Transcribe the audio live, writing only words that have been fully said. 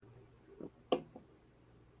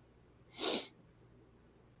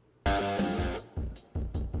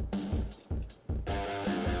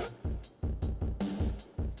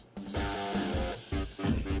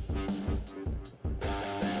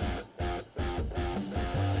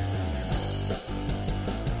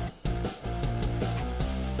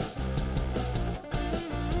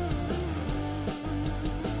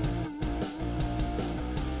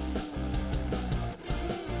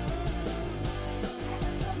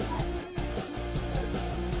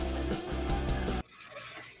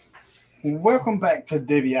Welcome back to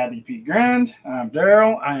Devy IDP Grind. I'm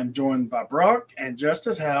Daryl. I am joined by Brock and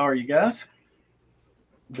Justice. How are you guys?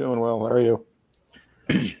 Doing well. How are you?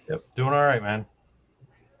 Yep, doing all right, man.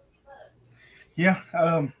 Yeah,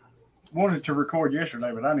 wanted to record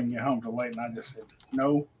yesterday, but I didn't get home till late, and I just said,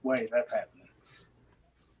 no way, that's happening.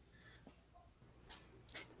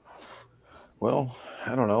 Well,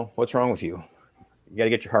 I don't know. What's wrong with you? You got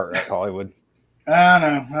to get your heart right, Hollywood. I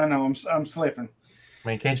know, I'm slipping. I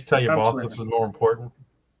mean, can't you tell your I'm boss slipping. this is more important?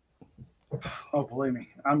 Oh, believe me,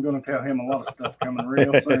 I'm going to tell him a lot of stuff coming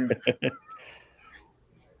real soon.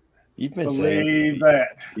 You've been Believe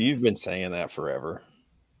that. You've been saying that forever.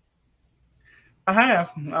 I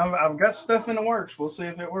have. I've got stuff in the works. We'll see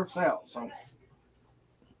if it works out. So,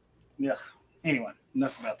 yeah. Anyway,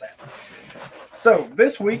 enough about that. So,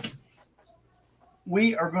 this week,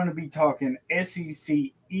 we are going to be talking SEC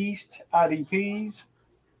East IDPs,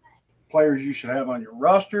 players you should have on your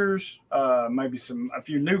rosters, maybe a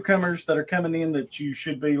few newcomers that are coming in that you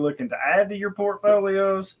should be looking to add to your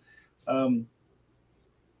portfolios.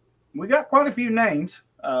 We got quite a few names.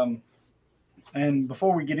 And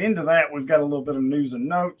before we get into that, we've got a little bit of news and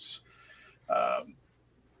notes.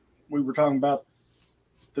 We were talking about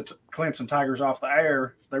the Clemson Tigers off the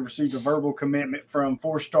air. They received a verbal commitment from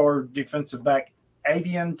four-star defensive back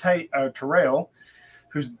Avian Terrell,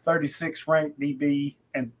 who's the 36th ranked DB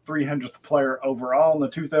and 300th player overall in the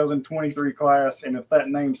 2023 class. And if that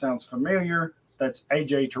name sounds familiar, that's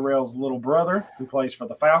A.J. Terrell's little brother who plays for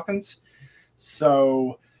the Falcons.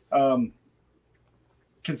 So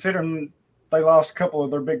considering they lost a couple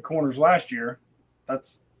of their big corners last year,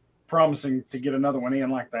 that's promising to get another one in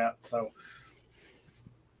like that. So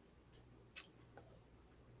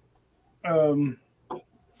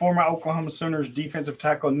former Oklahoma Sooners defensive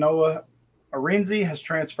tackle Noah Arenzi has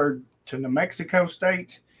transferred to New Mexico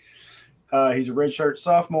State. He's a redshirt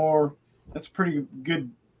sophomore. That's a pretty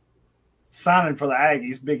good signing for the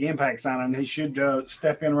Aggies, big impact signing. He should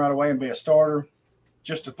step in right away and be a starter.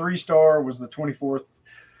 Just a 3-star, was the 24th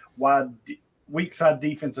weak side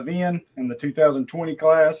defensive end in the 2020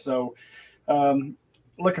 class. So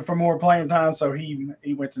looking for more playing time. So he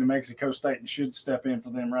went to New Mexico State and should step in for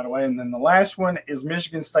them right away. And then the last one is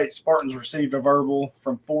Michigan State Spartans received a verbal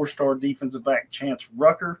from 4-star defensive back Chance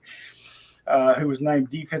Rucker, who was named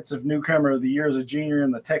Defensive Newcomer of the Year as a junior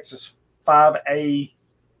in the Texas 5A1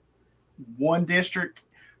 district.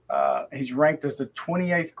 He's ranked as the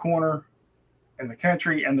 28th corner in the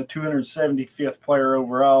country and the 275th player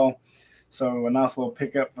overall. So a nice little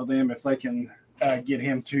pickup for them if they can get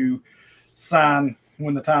him to sign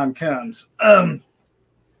when the time comes.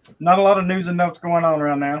 Not a lot of news and notes going on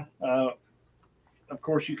right now. Of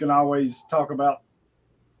course, you can always talk about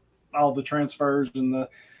all the transfers and the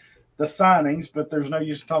signings, but there's no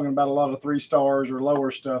use talking about a lot of 3-stars or lower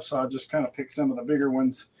stuff. So I just kind of picked some of the bigger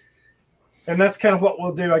ones. And that's kind of what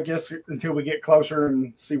we'll do, I guess, until we get closer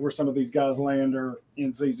and see where some of these guys land or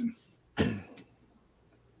in season.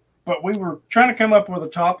 But we were trying to come up with a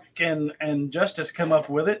topic, and Justice come up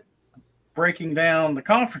with it, breaking down the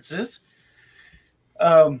conferences.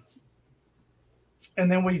 And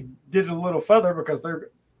then we did it a little further because they're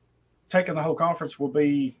taking the whole conference will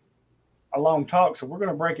be a long talk. So we're going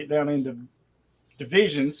to break it down into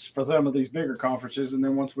divisions for some of these bigger conferences. And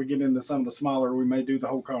then once we get into some of the smaller, we may do the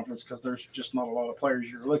whole conference because there's just not a lot of players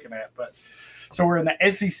you're looking at. But so we're in the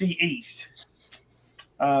SEC East.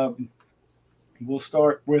 We'll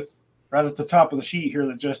start with right at the top of the sheet here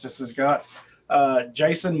that Justice has got.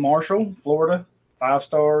 Jason Marshall, Florida, 5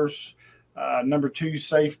 stars. Number 2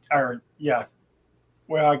 safety, or yeah,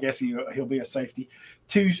 well, I guess he'll be a safety.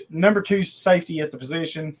 Number 2 safety at the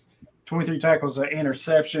position, 23 tackles, an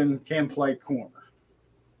interception, can play corner.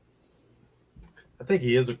 I think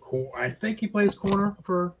he is I think he plays corner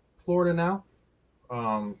for Florida now.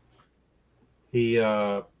 He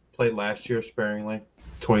played last year sparingly,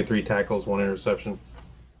 23 tackles, 1 interception.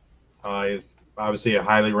 He's obviously a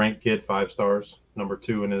highly ranked kid, 5 stars, number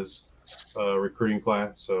 2 in his recruiting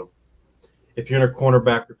class. So if you're in a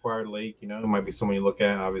cornerback required league, it might be someone you look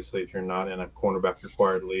at. Obviously, if you're not in a cornerback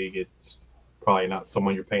required league, it's probably not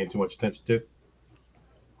someone you're paying too much attention to.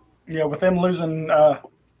 Yeah, with them losing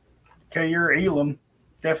Kair Elam,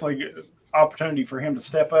 definitely good opportunity for him to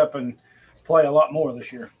step up and play a lot more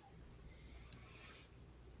this year.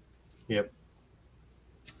 Yep.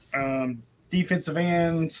 Defensive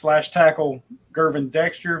end / tackle Gervin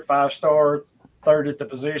Dexter, 5-star, 3rd at the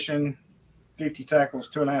position, 50 tackles,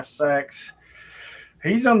 2.5 sacks.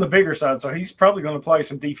 He's on the bigger side, so he's probably going to play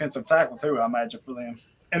some defensive tackle too, I imagine, for them.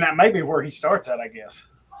 And that may be where he starts at, I guess.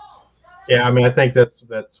 Yeah, I mean, I think that's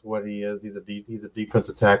what he is. He's a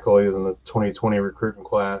defensive tackle. He was in the 2020 recruiting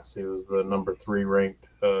class. He was the number 3 ranked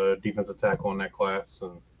defensive tackle in that class,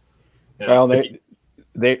 and Well,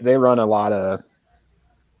 they run a lot of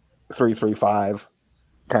 3-3-5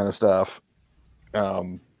 kind of stuff.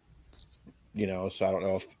 Um, so I don't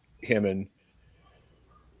know if him and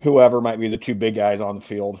whoever might be the two big guys on the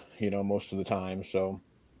field, most of the time. So,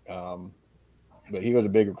 but he was a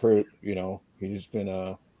big recruit. He's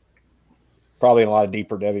been probably in a lot of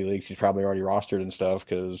deeper Devy leagues. He's probably already rostered and stuff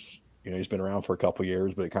because he's been around for a couple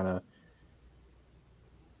years, but kind of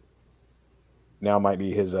now might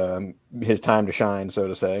be his time to shine, so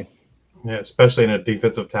to say. yeah, especially in a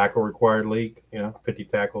defensive tackle required league. 50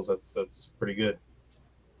 tackles. That's pretty good.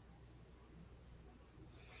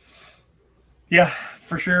 Yeah,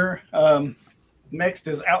 for sure. Next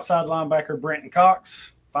is outside linebacker Brenton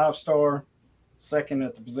Cox, 5-star, second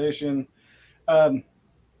at the position.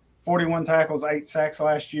 41 tackles, 8 sacks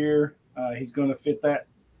last year. He's going to fit that,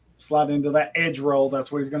 slide into that edge role.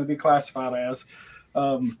 That's what he's going to be classified as.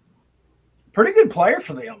 Pretty good player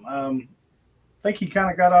for them. I think he kind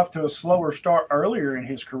of got off to a slower start earlier in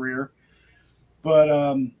his career,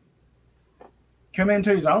 but come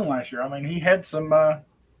into his own last year. I mean, he had some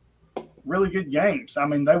really good games. I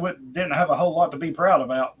mean, they didn't have a whole lot to be proud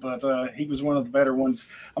about, but he was one of the better ones.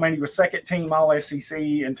 I mean, he was second team All SEC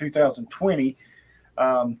in 2020.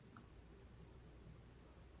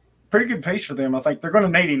 Pretty good piece for them. I think they're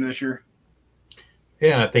going to need him this year.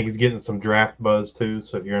 Yeah, and I think he's getting some draft buzz too.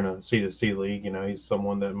 So if you're in a C2C league, he's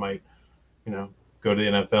someone that might, go to the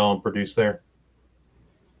NFL and produce there.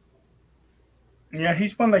 Yeah,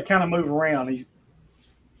 he's one they kind of move around. He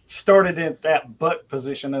started at that butt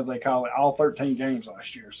position, as they call it, all 13 games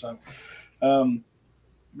last year. So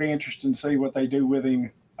be interesting to see what they do with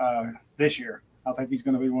him this year. I think he's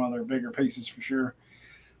going to be one of their bigger pieces for sure.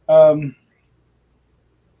 I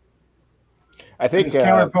think his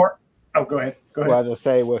counterpart. Oh, go ahead. Go ahead. Well, as I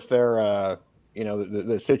say, with their,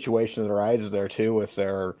 the situation that arises there too, with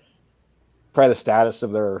their probably the status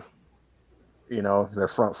of their, their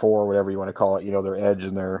front four, whatever you want to call it, their edge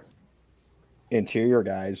and their interior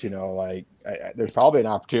guys, there's probably an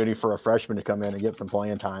opportunity for a freshman to come in and get some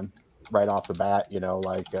playing time right off the bat, they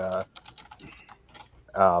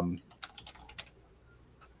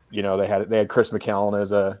had Chris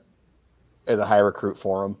McKellen as a high recruit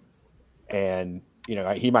for them, and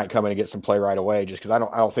he might come in and get some play right away just because I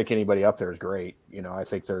don't think anybody up there is great. I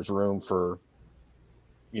think there's room for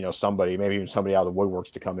somebody, maybe even somebody out of the woodworks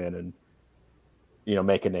to come in and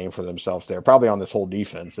make a name for themselves there, probably on this whole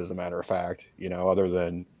defense, as a matter of fact, other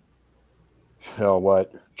than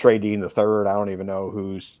Trey Dean the third. I don't even know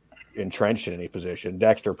who's entrenched in any position.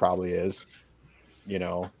 Dexter probably is,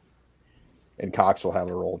 and Cox will have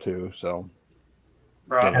a role too. So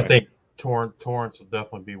right. Anyway. I think Torrance will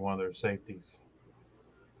definitely be one of their safeties.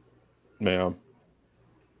 Yeah.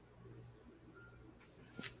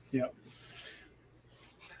 Yep.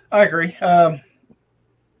 I agree.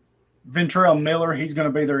 Ventrell Miller, he's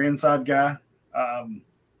going to be their inside guy.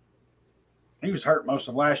 He was hurt most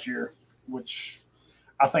of last year, which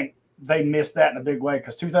I think they missed that in a big way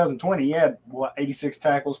because 2020 he had 86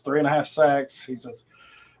 tackles, 3.5 sacks. He's a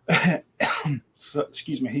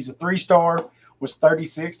he's a 3-star, was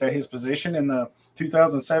 36th at his position in the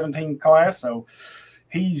 2017 class, so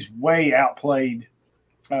he's way outplayed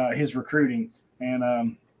his recruiting.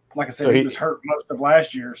 And like I said, so he was hurt most of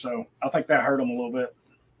last year, so I think that hurt him a little bit.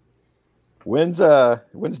 When's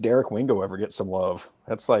Derek Wingo ever get some love?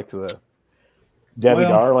 That's like the Devy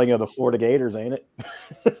darling of the Florida Gators, ain't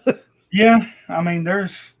it? Yeah, I mean,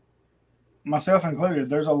 there's myself included.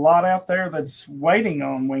 There's a lot out there that's waiting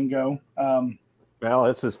on Wingo. Well,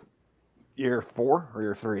 this is year 4 or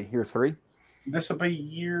year 3? Year 3. This will be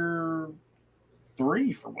year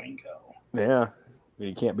 3 for Wingo. Yeah,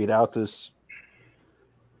 you can't beat out this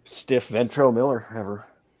stiff Ventrell Miller ever.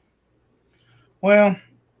 Well,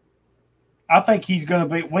 I think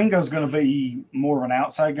Wingo's going to be more of an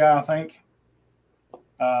outside guy, I think.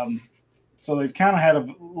 So they've kind of had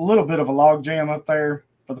a little bit of a log jam up there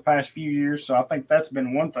for the past few years. So I think that's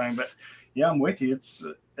been one thing. But yeah, I'm with you. It's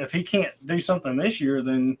if he can't do something this year,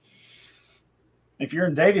 then if you're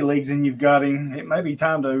in Devy leagues and you've got him, it may be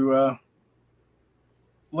time to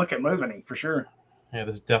look at moving him for sure. Yeah,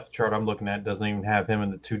 this depth chart I'm looking at doesn't even have him in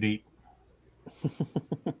the 2 deep.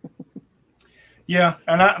 Yeah,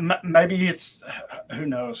 and maybe it's who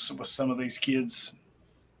knows with some of these kids.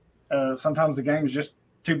 Sometimes the game's just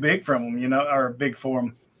too big from them, or big for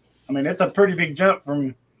them. I mean, it's a pretty big jump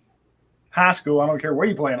from high school. I don't care where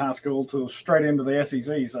you play in high school to straight into the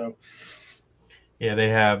SEC. So, yeah, they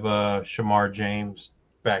have Shamar James,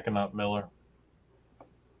 backing up Miller.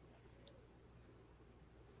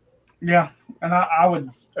 Yeah, and I would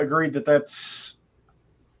agree that that's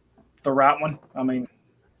the right one. I mean,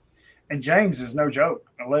 and James is no joke.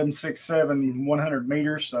 11.67, 100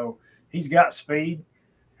 meters, so he's got speed.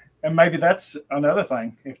 And maybe that's another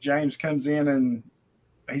thing. If James comes in and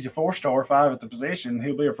he's a 4-star, 5 at the position,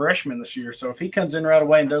 he'll be a freshman this year. So if he comes in right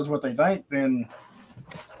away and does what they think, then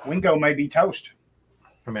Wingo may be toast.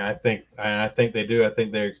 I mean, I think they do. I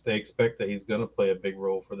think they expect that he's going to play a big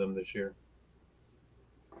role for them this year.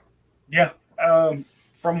 Yeah.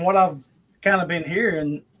 From what I've kind of been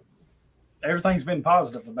hearing, everything's been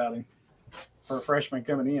positive about him for a freshman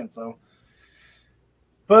coming in. So,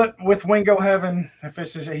 but with Wingo having,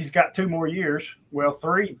 he's got 2 more years, well,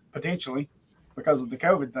 3 potentially because of the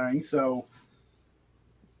COVID thing. So,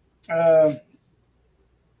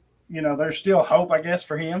 there's still hope, I guess,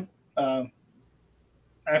 for him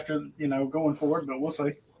after going forward. But we'll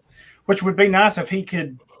see. Which would be nice if he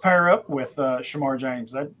could pair up with Shamar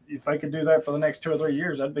James. That if they could do that for the next 2 or 3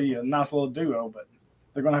 years, that'd be a nice little duo. But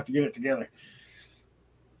they're going to have to get it together.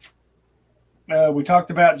 We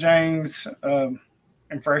talked about James and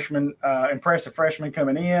impressive freshman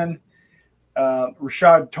coming in.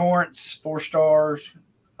 Rashad Torrance, 4 stars,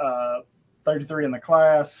 33 in the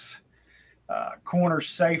class. Corner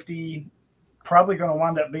safety, probably going to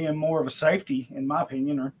wind up being more of a safety, in my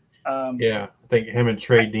opinion. Yeah, I think him and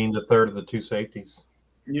Trey Dean, the third of the 2 safeties.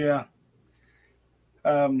 Yeah.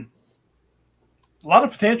 A lot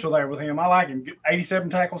of potential there with him. I like him. 87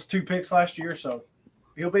 tackles, 2 picks last year, so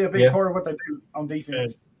he'll be a big part of what they do on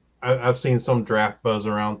defense. And I've seen some draft buzz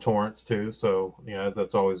around Torrance too, so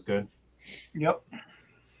that's always good. Yep.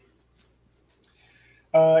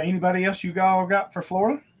 Anybody else you all got for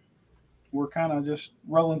Florida? We're kind of just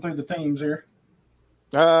rolling through the teams here.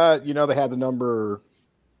 They had the number.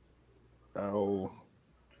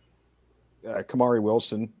 Kamari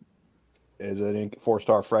Wilson is a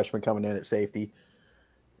 4-star freshman coming in at safety.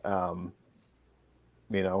 I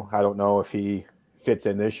don't know if he fits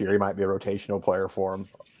in this year. He might be a rotational player for him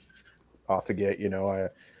off the get.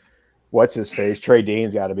 What's his face? Trey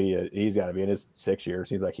Dean's got to be. He's got to be in his 6 years.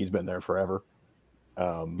 Seems like he's been there forever.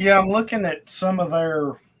 Yeah, I'm looking at some of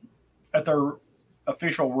their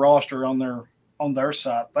official roster on their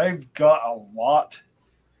site. They've got a lot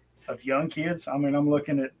of young kids. I mean, I'm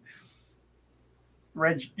looking at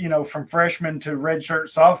from freshmen to redshirt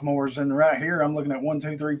sophomores, and right here I'm looking at 1,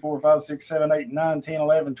 2, 3, 4, 5, 6, 7, 8, 9, 10,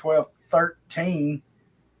 11, 12, 13,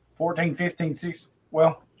 14, 15, 16.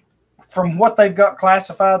 Well, from what they've got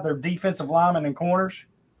classified, their defensive linemen and corners,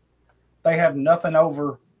 they have nothing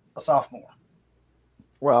over a sophomore.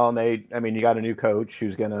 Well, and you got a new coach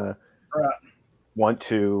who's gonna want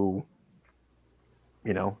to,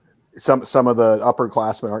 some of the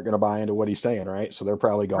upperclassmen aren't going to buy into what he's saying, right? So they're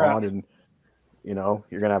probably gone, and you're going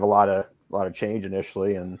to have a lot of change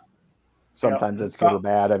initially, and sometimes it's good or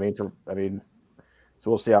bad. So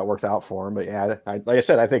we'll see how it works out for him. But yeah, like I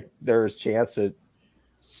said, I think there's a chance that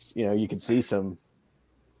you can see some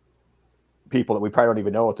people that we probably don't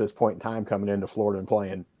even know at this point in time coming into Florida and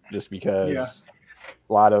playing, just because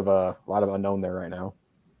a lot of unknown there right now.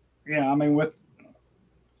 Yeah, I mean, with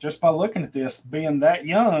just by looking at this, being that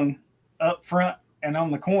young up front and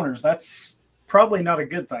on the corners, that's probably not a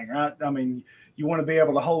good thing, right? I mean, you want to be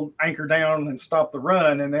able to hold anchor down and stop the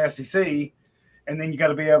run in the SEC, and then you got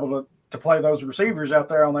to be able to play those receivers out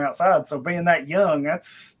there on the outside. So being that young,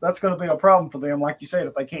 that's going to be a problem for them, like you said,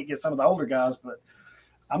 if they can't get some of the older guys. But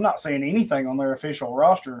I'm not seeing anything on their official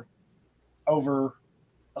roster over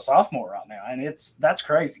a sophomore right now, and that's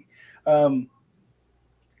crazy.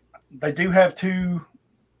 They do have 2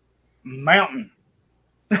 mountain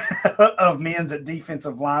of men's at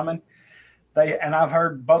defensive linemen. And I've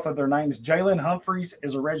heard both of their names. Jalen Humphreys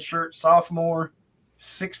is a redshirt sophomore,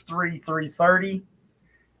 6'3", 330.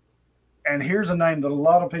 And here's a name that a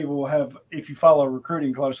lot of people will have if you follow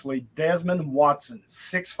recruiting closely. Desmond Watson,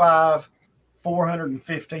 6'5",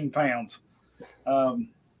 415 pounds.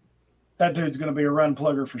 That dude's going to be a run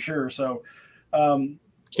plugger for sure. So, can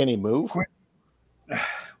he move?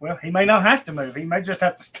 Well, he may not have to move. He may just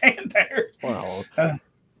have to stand there. Well,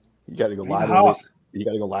 you got to go laterally. Awesome. You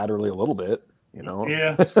got to go laterally a little bit,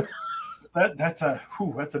 Yeah, that's a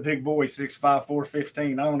big boy, 6'5",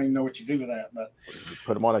 415. I don't even know what you do with that, but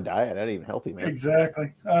put him on a diet. That ain't even healthy, man.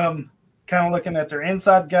 Exactly. Kind of looking at their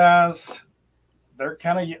inside guys. They're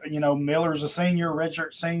kind of Miller's a senior,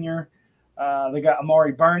 redshirt senior. They got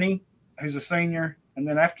Amari Burney, who's a senior. And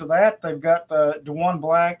then after that, they've got DeJuan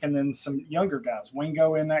Black and then some younger guys.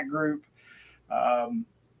 Wingo in that group.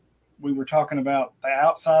 We were talking about the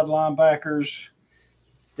outside linebackers.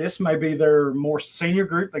 this may be their more senior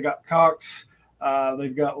group. They got Cox.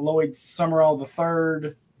 They've got Lloyd Summerall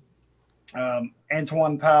III,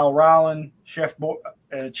 Antoine Powell Ryland,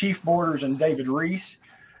 Chief Borders, and David Reese.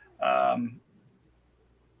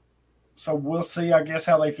 So we'll see, I guess,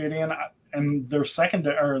 how they fit in. And their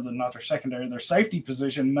secondary, or not their secondary, their safety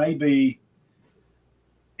position may be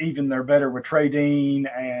even they're better with Trey Dean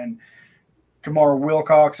and Kamara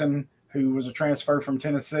Wilcoxon, who was a transfer from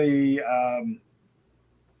Tennessee.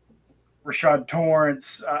 Rashad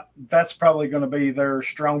Torrance. That's probably going to be their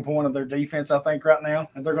strong point of their defense, I think, right now.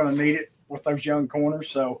 And they're going to need it with those young corners.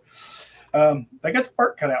 So they got the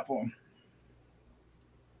work cut out for them.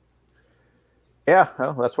 Yeah,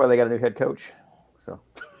 well, that's why they got a new head coach. So,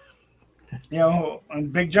 a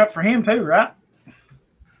big jump for him too, right?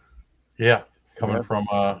 Yeah, coming from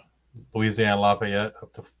Louisiana Lafayette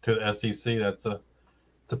up to the SEC, that's a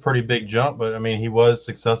pretty big jump. But I mean, he was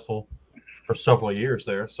successful for several years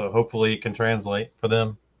there, so hopefully it can translate for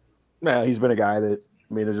them. Yeah, he's been a guy that,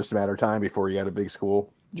 I mean, it's just a matter of time before he had a big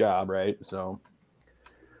school job, right? So,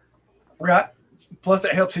 right. Plus,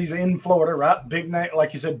 it helps he's in Florida, right? Big name,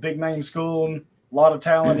 like you said, big name school, a lot of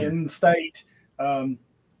talent in the state. And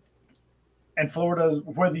Florida,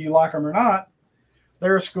 whether you like them or not,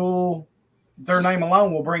 their school, their name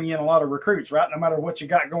alone will bring in a lot of recruits, right? No matter what you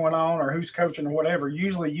got going on or who's coaching or whatever,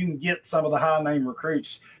 usually you can get some of the high name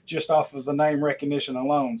recruits just off of the name recognition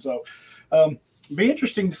alone. So, be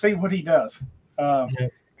interesting to see what he does because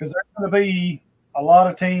there's going to be a lot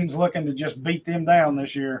of teams looking to just beat them down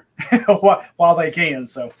this year while they can.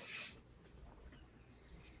 So,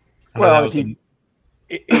 well,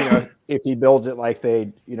 if he builds it like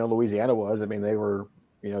Louisiana was, I mean, they were,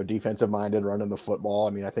 defensive minded, running the football. I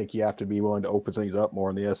mean, I think you have to be willing to open things up more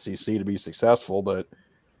in the SEC to be successful. But,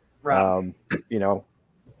 right.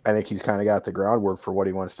 I think he's kind of got the groundwork for what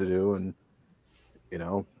he wants to do. And,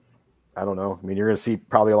 I don't know. I mean, you're going to see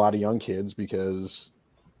probably a lot of young kids because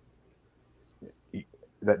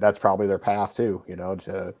that's probably their path too, you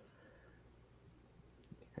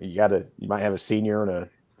might have a senior and a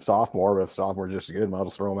sophomore, but if sophomore is just good, might as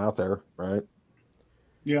well throw them out there, right?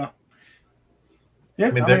 Yeah. Yeah,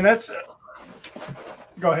 I mean that's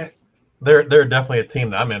go ahead. They're definitely a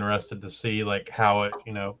team that I'm interested to see like how it,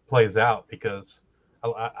 plays out because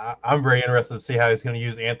I'm very interested to see how he's going to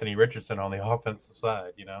use Anthony Richardson on the offensive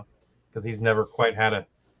side, because he's never quite had a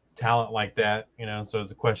talent like that, so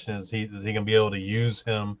the question is he going to be able to use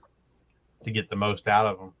him to get the most out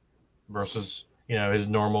of him versus, his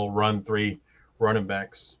normal run 3 running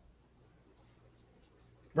backs.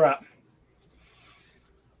 Right.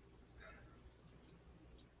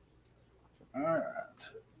 All right.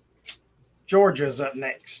 Georgia's up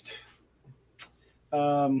next.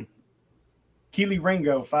 Keely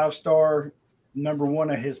Ringo, 5-star, number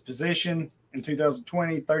 1 at his position in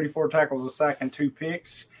 2020, 34 tackles, a sack, and 2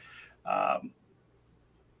 picks.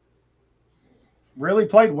 Really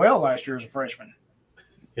played well last year as a freshman.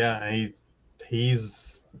 Yeah,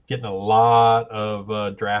 he's getting a lot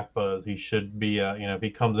of draft buzz. He should be, if he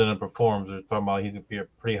comes in and performs, they're talking about he's going to be a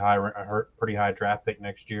pretty high draft pick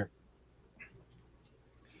next year.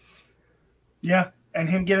 Yeah, and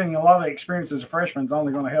him getting a lot of experience as a freshman is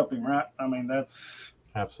only going to help him, right? I mean, that's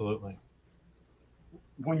absolutely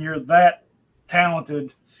when you're that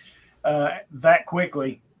talented that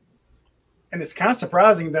quickly. And it's kind of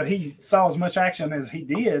surprising that he saw as much action as he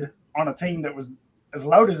did on a team that was as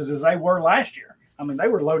loaded as they were last year. I mean, they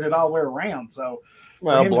were loaded all the way around. So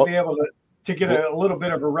for him to be able to get a little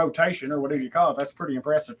bit of a rotation or whatever you call it, that's pretty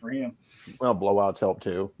impressive for him. Well, blowouts help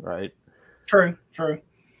too, right? True.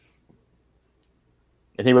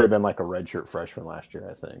 And he would have been like a redshirt freshman last year,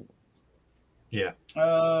 I think. Yeah.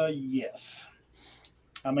 Yes.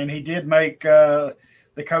 I mean, he did make the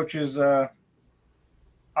coach's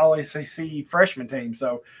All-ACC freshman team.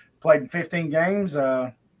 So played in 15 games.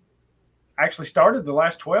 Actually started the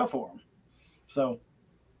last 12 for him. So,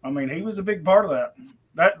 I mean, he was a big part of that.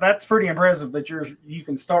 That's pretty impressive that you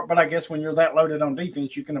can start. But I guess when you're that loaded on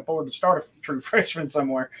defense, you can afford to start a true freshman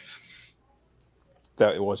somewhere.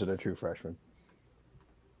 That it wasn't a true freshman.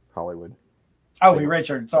 Hollywood. Oh, he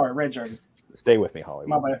redshirted. Sorry, redshirted. Stay with me,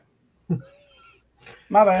 Hollywood.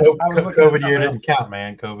 My bad. I was looking COVID year didn't count,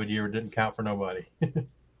 man. COVID year didn't count for nobody.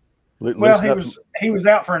 Well, he was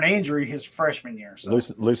out for an injury his freshman year. So.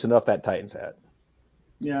 Loosen up that Titans hat.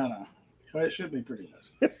 Yeah, I know. Well, it should be pretty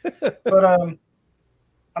nice. But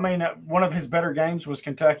I mean, one of his better games was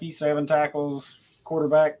Kentucky. 7 tackles,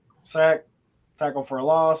 quarterback sack, tackle for a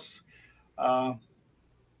loss.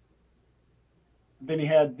 Then he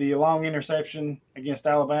had the long interception against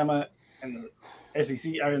Alabama in the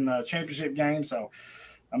SEC in the championship game. So,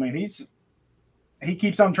 I mean, he's he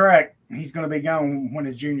keeps on track, he's going to be gone when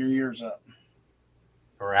his junior year's up.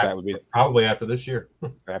 Or probably after this year.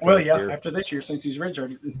 After this year, since he's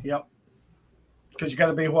redshirted. Yep. Because you got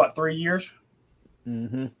to be, 3 years?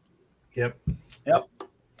 Mm-hmm. Yep.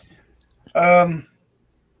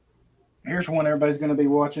 Here's one everybody's going to be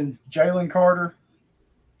watching. Jalen Carter,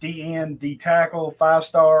 DN, D tackle,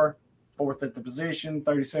 5-star, 4th at the position,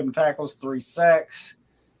 37 tackles, 3 sacks.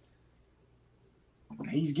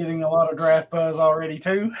 He's getting a lot of draft buzz already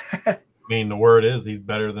too. I mean, the word is he's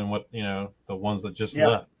better than what the ones that just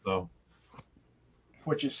left. So,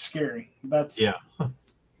 which is scary. That's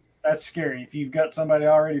scary. If you've got somebody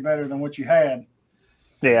already better than what you had.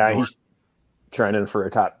 Yeah, he's trending for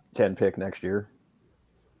a top 10 pick next year.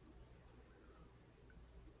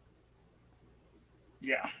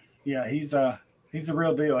 Yeah, he's the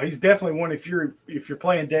real deal. He's definitely one. If you're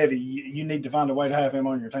playing Devy, you need to find a way to have him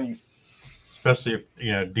on your team. Especially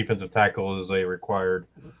if defensive tackle is a required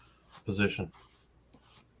position.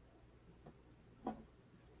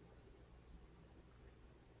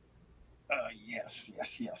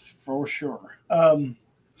 Yes, for sure.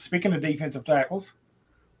 Speaking of defensive tackles,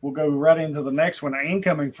 we'll go right into the next one. An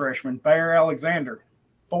incoming freshman, Bear Alexander,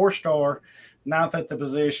 4-star, 9th at the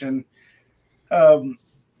position.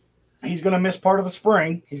 He's going to miss part of the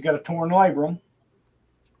spring. He's got a torn labrum.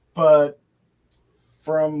 But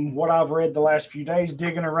from what I've read the last few days,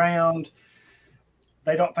 digging around,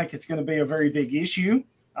 they don't think it's going to be a very big issue.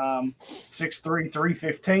 6'3",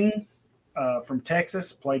 315 from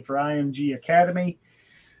Texas, played for IMG Academy.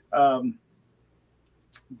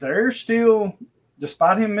 They're still,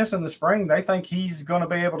 despite him missing the spring, they think he's going to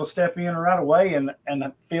be able to step in right away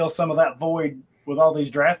and fill some of that void with all these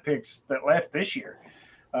draft picks that left this year.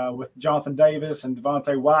 With Jonathan Davis and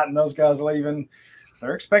Devontae White and those guys leaving,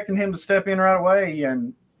 they're expecting him to step in right away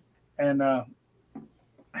and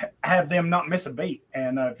have them not miss a beat.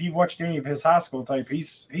 And if you've watched any of his high school tape,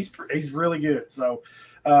 he's really good. So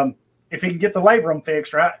if he can get the labrum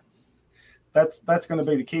fixed right, that's going to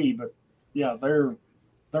be the key. But yeah, they're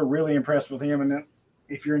really impressed with him. And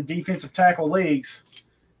if you're in defensive tackle leagues,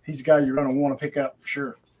 he's a guy you're going to want to pick up for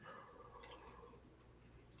sure.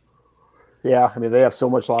 Yeah, I mean, they have so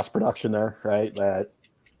much lost production there, right? That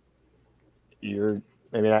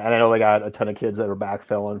I know they got a ton of kids that are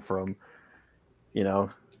backfilling from,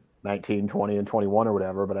 19, 20, and 21 or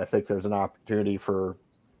whatever, but I think there's an opportunity for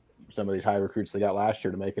some of these high recruits they got last year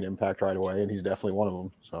to make an impact right away, and he's definitely one of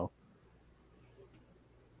them. So,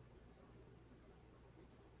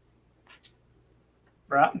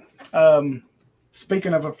 right.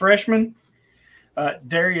 Speaking of a freshman,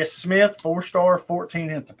 Darius Smith, 4-star, 14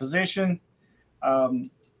 at the position.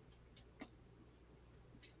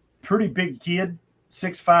 Pretty big kid,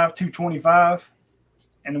 6'5", 225,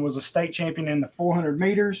 and was a state champion in the 400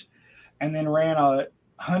 meters, and then ran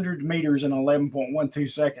 100 meters in 11.12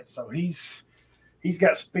 seconds. So he's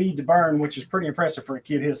got speed to burn, which is pretty impressive for a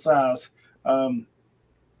kid his size.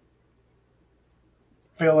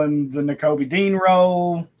 Filling the Nakobe Dean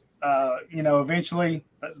role, eventually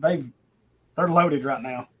they're loaded right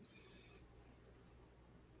now.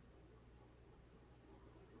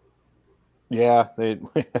 Yeah,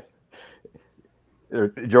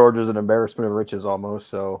 Georgia's an embarrassment of riches almost.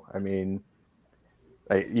 So, I mean,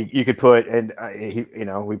 you could put, and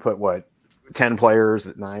we put 10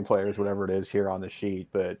 players, 9 players, whatever it is here on the sheet,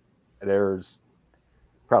 but there's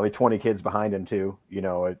probably 20 kids behind him too.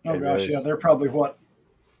 They're probably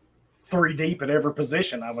 3 deep at every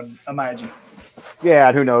position, I would imagine. Yeah,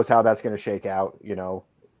 and who knows how that's going to shake out,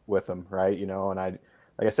 with them, right? And like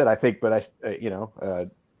I said, I think, but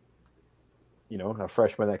a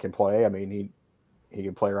freshman that can play. I mean, he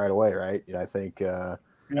can play right away, right? I think, but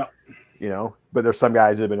there's some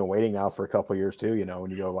guys that have been waiting now for a couple of years too.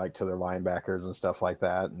 When you go to their linebackers and stuff like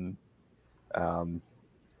that, and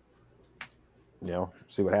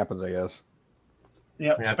see what happens, I guess.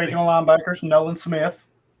 Yeah. Speaking of linebackers, Nolan Smith,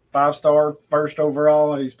 5-star, 1st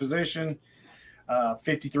overall at his position,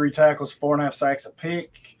 53 tackles, 4.5 sacks a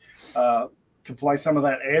pick. Can play some of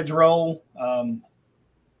that edge role.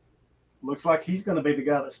 Looks like he's going to be the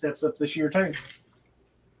guy that steps up this year too.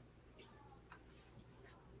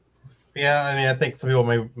 Yeah, I mean, I think some people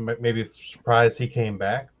may be surprised he came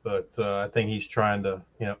back, but I think he's trying to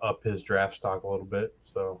up his draft stock a little bit.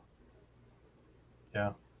 So,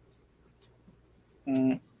 yeah.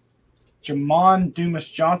 Jamon Dumas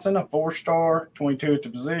Johnson, a 4-star, 22 at the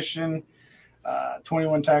position,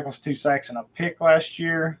 21 tackles, 2 sacks, and a pick last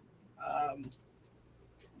year.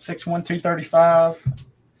 6'1", 235.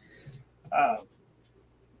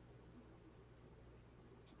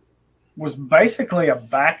 was basically a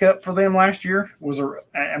backup for them last year.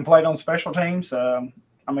 And played on special teams. I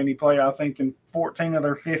mean, he played, I think, in 14 of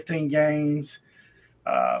their 15 games.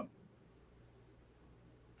 I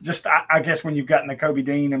guess when you've gotten a Kobe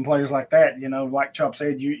Dean and players like that, like Chop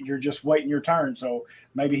said, you're just waiting your turn. So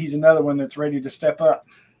maybe he's another one that's ready to step up.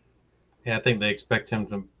 Yeah, I think they expect him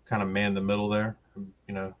to kind of man the middle there.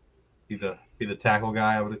 Be the tackle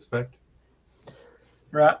guy, I would expect.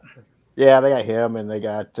 Right. Yeah, they got him, and they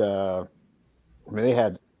got. They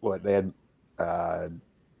had what they had.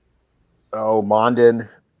 Mondin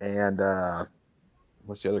and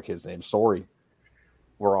what's the other kid's name? Sorry,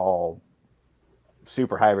 were all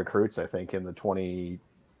super high recruits, I think, in the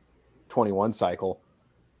 2021 cycle,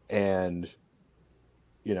 and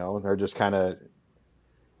they're just kind of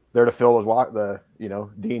there to fill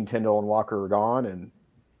Dean, Tyndall, and Walker are gone, and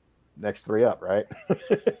next three up, right?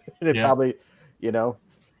 Probably,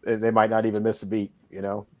 they might not even miss a beat.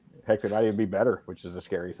 Heck, they might even be better, which is a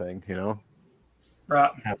scary thing.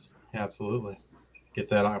 Right. Absolutely. Get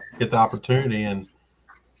the opportunity and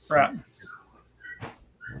right.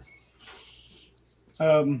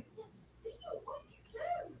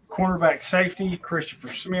 Cornerback safety, Christopher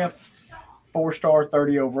Smith, 4-star,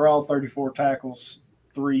 30 overall, 34 tackles,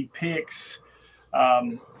 3 picks,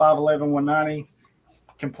 5'11", 190,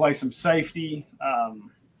 can play some safety.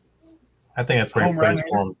 I think that's where he plays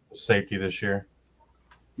for safety this year.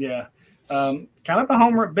 Yeah. Kind of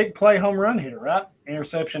a big play home run hitter, right?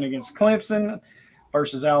 Interception against Clemson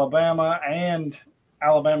versus Alabama, and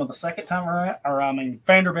Alabama the second time around,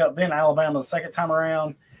 Vanderbilt, then Alabama the second time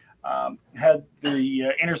around. Had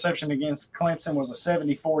the interception against Clemson was a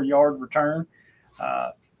 74-yard return.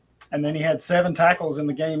 And then he had 7 tackles in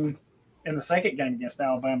the second game against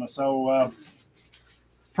Alabama. So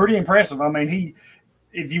pretty impressive.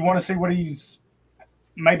 If you want to see what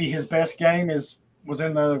maybe his best game was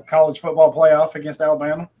in the college football playoff against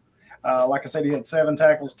Alabama. Like I said, he had 7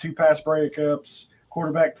 tackles, 2 pass breakups,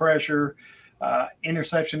 quarterback pressure,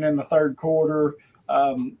 interception in the third quarter.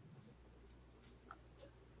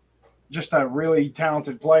 Just a really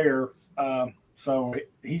talented player. So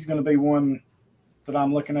he's going to be one that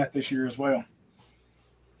I'm looking at this year as well.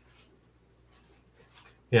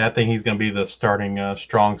 Yeah, I think he's going to be the starting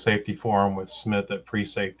strong safety for him with Smith at free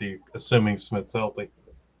safety, assuming Smith's healthy.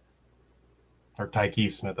 Or Tyke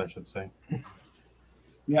Smith, I should say.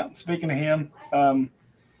 Yeah, speaking of him,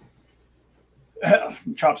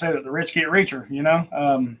 Chop said it, the rich get richer,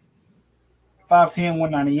 5'10",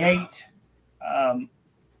 198.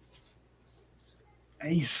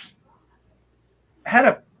 He's had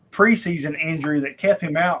a preseason injury that kept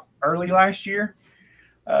him out early last year.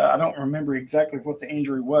 I don't remember exactly what the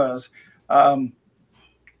injury was, but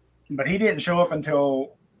he didn't show up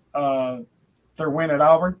until their win at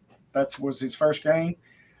Auburn. That was his first game.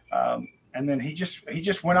 And then he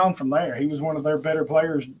just went on from there. He was one of their better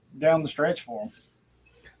players down the stretch for them.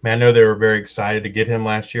 Man, I know they were very excited to get him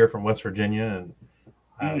last year from West Virginia, and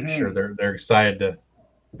I'm sure they're excited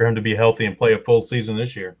for him to be healthy and play a full season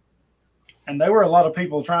this year. And there were a lot of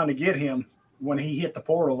people trying to get him when he hit the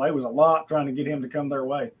portal. There was a lot trying to get him to come their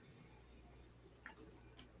way.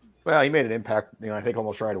 Well, he made an impact, I think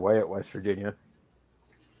almost right away at West Virginia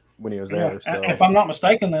when he was there. Yeah. So. If I'm not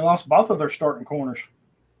mistaken, they lost both of their starting corners.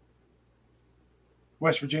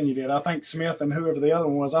 West Virginia did. I think Smith and whoever the other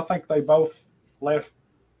one was, I think they both left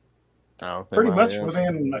pretty much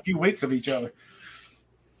within a few weeks of each other.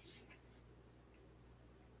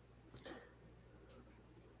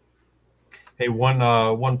 Hey,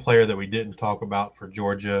 one player that we didn't talk about for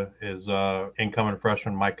Georgia is incoming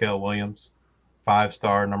freshman Michael Williams,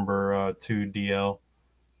 5-star, number 2 DL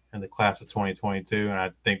in the class of 2022, and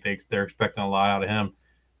I think they're expecting a lot out of him,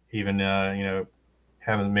 even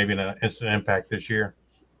having maybe an instant impact this year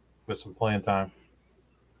with some playing time.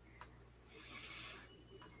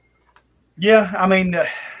 Yeah,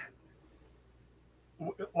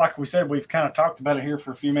 like we said, we've kind of talked about it here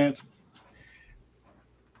for a few minutes.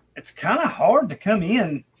 It's kind of hard to come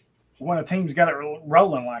in when a team's got it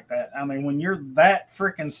rolling like that. When you're that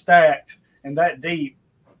freaking stacked and that deep,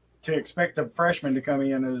 to expect a freshman to come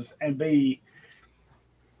in and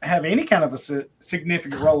have any kind of a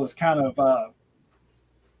significant role is kind of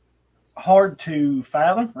hard to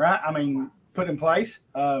fathom, right? Put in place.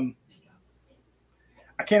 I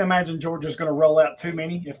can't imagine Georgia's going to roll out too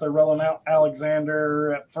many if they're rolling out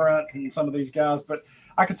Alexander up front and some of these guys, but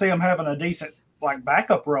I could see them having a decent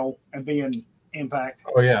backup role and being impact.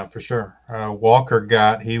 Oh yeah, for sure.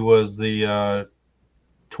 Walker he was the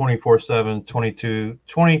 24/7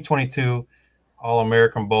 2022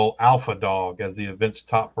 All-American Bowl Alpha Dog as the event's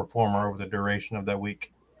top performer over the duration of that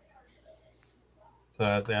week.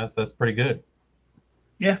 So that's pretty good.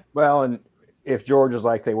 Yeah. Well, and if Georgia's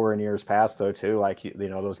like they were in years past, though, too, like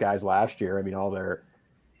those guys last year. I mean, all their,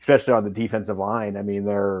 especially on the defensive line. I mean,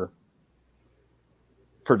 their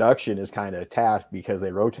production is kind of tasked because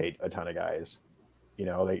they rotate a ton of guys.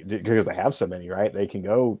 Because they have so many, right? They can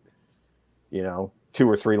go, 2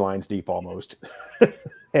 or 3 lines deep almost,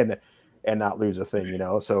 and not lose a thing.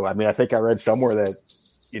 So I mean, I think I read somewhere that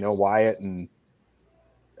Wyatt and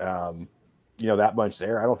that bunch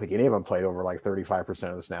there. I don't think any of them played over like 35%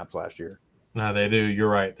 of the snaps last year. No, they do. You're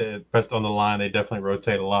right. Best on the line, they definitely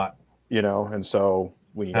rotate a lot. And so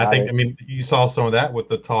when you I mean, you saw some of that with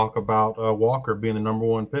the talk about Walker being the number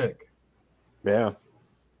 1 pick. Yeah.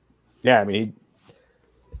 I mean,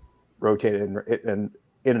 he rotated and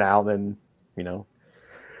in and out. Then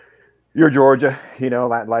you're Georgia.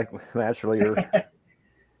 Like naturally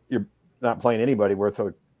you're not playing anybody worth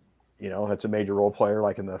a. That's a major role player,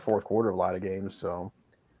 like in the fourth quarter of a lot of games. So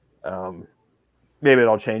maybe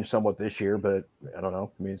it'll change somewhat this year, but I don't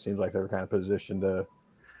know. I mean, it seems like they're kind of positioned to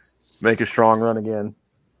make a strong run again.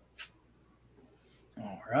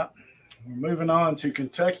 All right. We're moving on to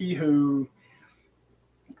Kentucky, who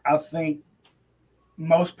I think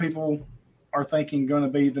most people are thinking going to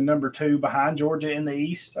be the number 2 behind Georgia in the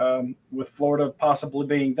East, with Florida possibly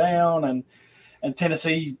being down and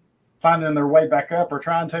Tennessee finding their way back up or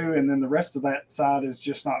trying to, and then the rest of that side is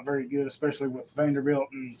just not very good, especially with Vanderbilt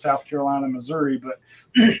and South Carolina and Missouri. But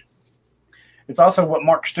it's also what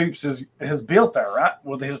Mark Stoops has built there, right?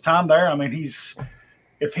 With his time there. I mean,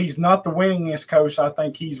 if he's not the winningest coach, I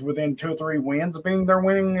think he's within 2 or 3 wins of being their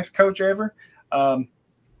winningest coach ever. And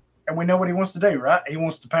we know what he wants to do, right? He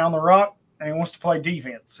wants to pound the rock and he wants to play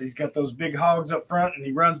defense. He's got those big hogs up front and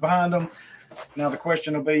he runs behind them. Now the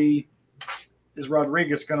question will be, is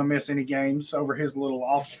Rodriguez going to miss any games over his little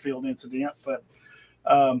off-the-field incident? But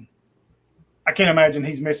I can't imagine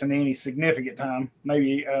he's missing any significant time.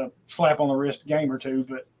 Maybe a slap on the wrist game or 2.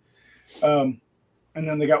 But and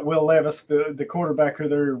then they got Will Levis, the quarterback who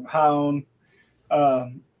they're high on.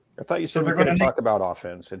 I thought you said we're going to talk about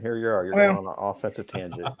offense, and here you are. You're going on an offensive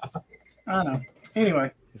tangent. I know. Anyway.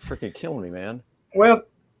 You're freaking killing me, man. Well,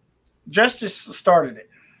 Justice started it.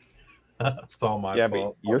 That's all my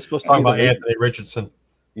fault. But you're supposed to be about Anthony Richardson.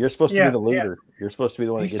 You're supposed to be the leader. Yeah. You're supposed to be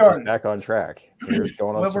the one that gets us back on track. You're just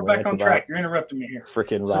going on. Well, we're back on track. You're interrupting me here.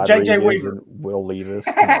 Freaking Rodriguez JJ Weaver and Will Levis.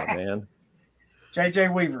 Come on, man.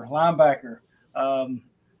 JJ Weaver, linebacker.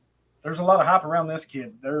 There's a lot of hype around this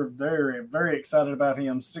kid. They're very excited about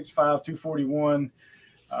him. 6'5", 241.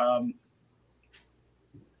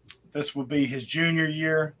 This will be his junior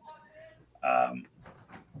year.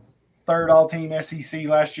 3rd all-team SEC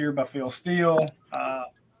last year by Phil Steele.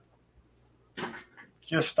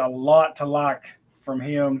 Just a lot to like from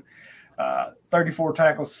him. 34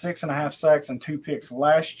 tackles, 6.5 sacks, and 2 picks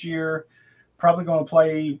last year. Probably going to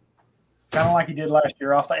play kind of like he did last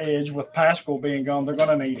year off the edge. With Pascal being gone, they're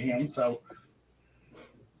going to need him. So,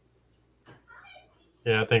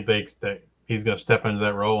 yeah, I think they expect he's going to step into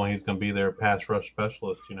that role and he's going to be their pass rush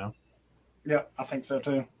specialist. Yeah, I think so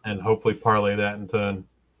too. And hopefully parlay that into a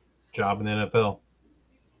job in the NFL.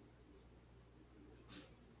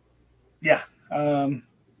 Yeah.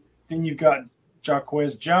 Then you've got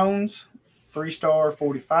Jaquez Jones, 3-star,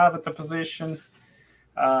 45 at the position.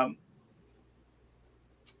 And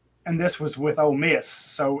this was with Ole Miss.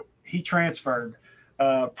 So he transferred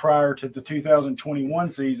prior to the 2021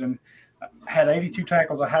 season, had 82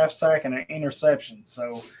 tackles, a half sack, and an interception.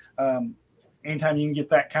 So anytime you can get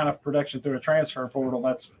that kind of production through a transfer portal,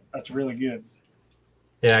 that's really good.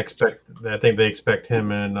 Yeah, I think they expect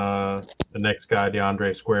him and the next guy,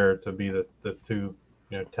 DeAndre Square, to be the 2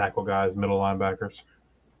 tackle guys, middle linebackers.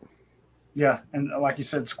 Yeah, and like you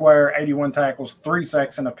said, Square, 81 tackles, 3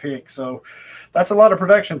 sacks, and a pick. So that's a lot of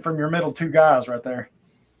production from your middle 2 guys right there.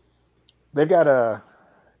 They've got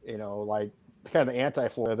like kind of the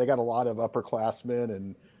anti-Florida. They got a lot of upperclassmen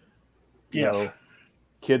and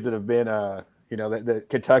kids that have been that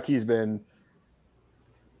Kentucky's been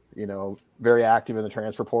very active in the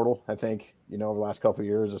transfer portal, I think, over the last couple of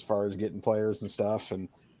years as far as getting players and stuff and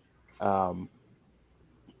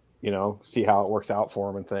see how it works out for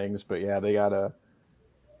them and things. But yeah, they got a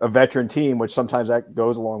veteran team, which sometimes that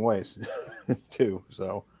goes a long ways too.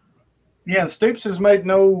 So yeah, and Stoops has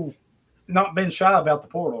not been shy about the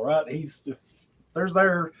portal, right? There's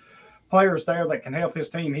players there that can help his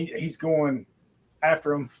team. He's going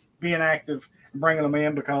after them, being active, bringing them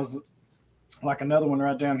in because, like another one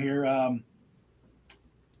right down here,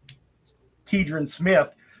 Keidron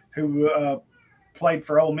Smith, who played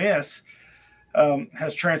for Ole Miss,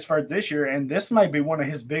 has transferred this year, and this may be one of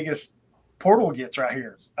his biggest Portal gets right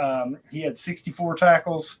here. He had 64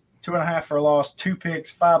 tackles, 2.5 for a loss, 2 picks,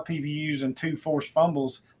 5 PBUs, and 2 forced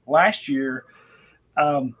fumbles last year.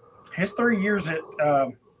 His 3 years at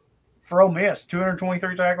for Ole Miss,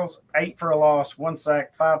 223 tackles, 8 for a loss, 1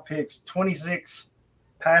 sack, 5 picks, 26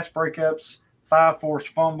 pass breakups, 5 forced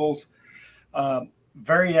fumbles.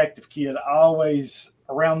 Very active kid, always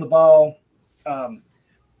around the ball.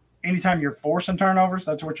 Anytime you're forcing turnovers,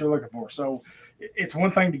 that's what you're looking for. So it's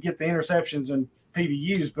one thing to get the interceptions and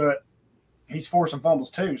PBUs, but he's forcing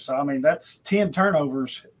fumbles too. So, I mean, that's 10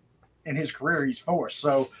 turnovers in his career he's forced.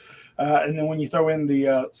 So, and then when you throw in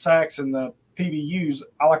the sacks and the PBUs,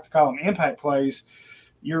 I like to call them impact plays,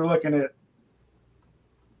 you're looking at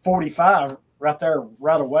 45 right there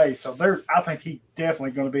right away. So I think he's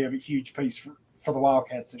definitely going to be a huge piece for the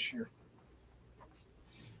Wildcats this year.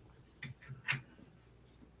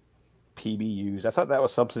 PBUs. I thought that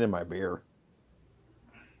was something in my beer.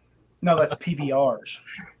 No, that's PBRs.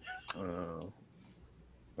 Oh,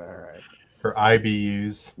 all right. For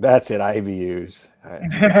IBUs. That's it, IBUs.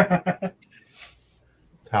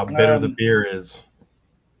 It's how bitter the beer is.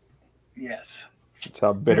 Yes. It's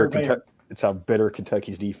how bitter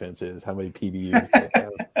Kentucky's defense is. How many PBUs they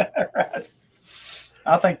have. Right.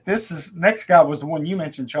 I think next guy was the one you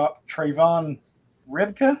mentioned, Chop, Trayvon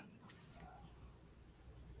Ribka.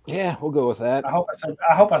 Yeah, we'll go with that. I hope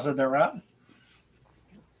I said that right.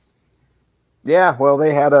 Yeah, well,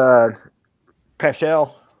 they had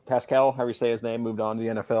Pascal, however you say his name, moved on to the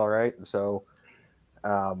NFL, right? So,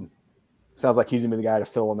 sounds like he's gonna be the guy to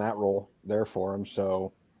fill in that role there for him.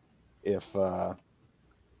 So, if I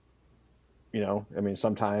mean,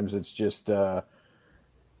 sometimes it's just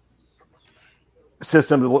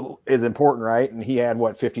system is important, right? And he had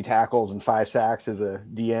 50 tackles and 5 sacks as a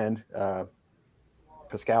D end.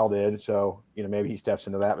 Pascal did, so maybe he steps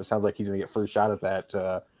into that. But it sounds like he's going to get first shot at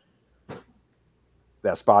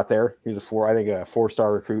that spot there. He's a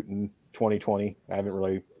 4-star recruit in 2020. I haven't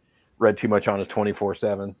really read too much on his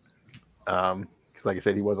 24/7 because, like I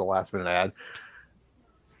said, he was a last minute ad.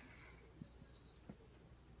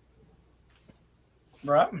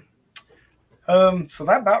 Right. So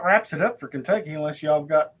that about wraps it up for Kentucky, unless y'all have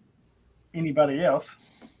got anybody else.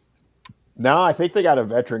 No, I think they got a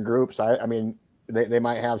veteran group. So I mean, they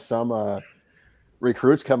might have some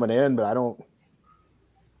recruits coming in, but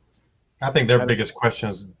I think their biggest question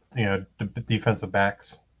is, the defensive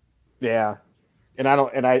backs. Yeah, and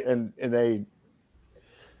they,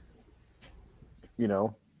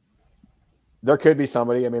 there could be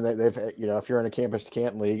somebody. I mean, they've if you're in a campus to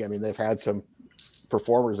Canton league, I mean, they've had some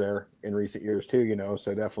performers there in recent years too.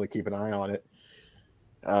 So definitely keep an eye on it.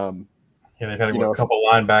 They've had a couple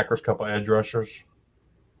linebackers, a couple edge rushers.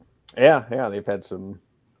 Yeah, they've had some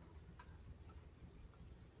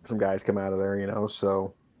guys come out of there,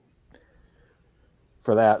 so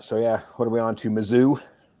for that. So yeah, what are we on to? Mizzou?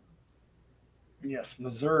 Yes,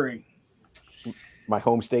 Missouri. My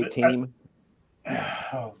home state team.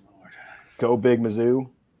 Oh Lord. Go Big Mizzou.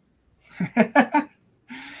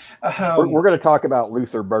 We're going to talk about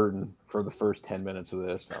Luther Burden for the first 10 minutes of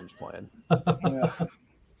this. I'm just playing. Yeah.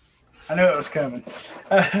 I knew it was coming.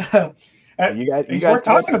 You guys we're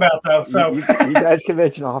talking about though. So you guys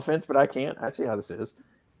convention offense, but I can't. I see how this is.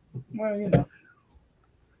 Well,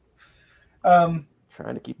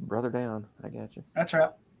 trying to keep a brother down. I got you. That's right.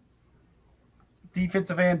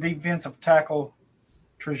 Defensive end, defensive tackle,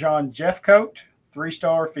 Trajan Jeffcoat,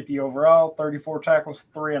 3-star, 50 overall, 34 tackles,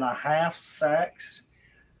 3.5 sacks.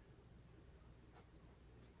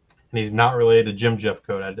 And he's not related to Jim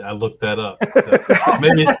Jeffcoat. I looked that up.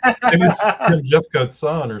 maybe it's Jim Jeffcoat's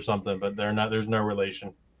son or something, but they're not. There's no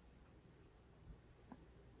relation.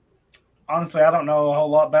 Honestly, I don't know a whole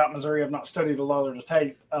lot about Missouri. I've not studied a lot of the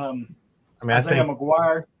tape. I Isaiah think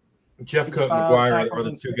McGuire. Jeffcoat and McGuire are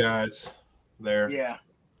the two guys there. Yeah,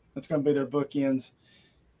 that's going to be their bookends.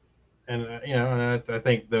 And I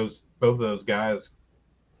think both of those guys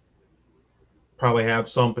probably have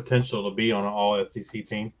some potential to be on an all SEC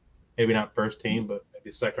team. Maybe not first team, but maybe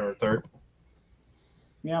second or third.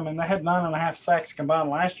 Yeah, I mean, they had 9.5 sacks combined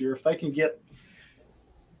last year. If they can get,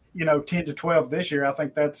 10 to 12 this year, I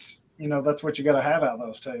think that's what you got to have out of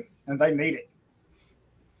those two, and they need it.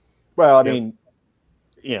 Well, I mean,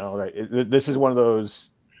 this is one of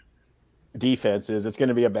those defenses. It's going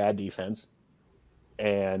to be a bad defense,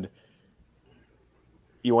 and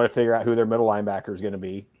you want to figure out who their middle linebacker is going to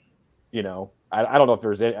be. I don't know if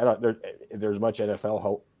there's much NFL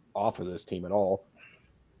hope off of this team at all.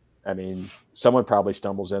 I mean, someone probably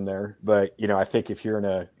stumbles in there, but I think if you're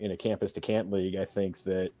in a campus to Canton league, I think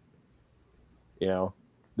that they're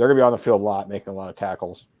going to be on the field a lot, making a lot of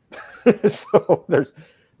tackles. So there's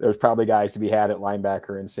there's probably guys to be had at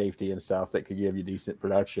linebacker and safety and stuff that could give you decent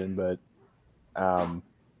production, but I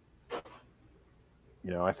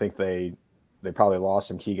think they probably lost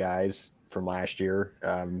some key guys from last year.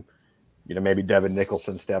 Maybe Devin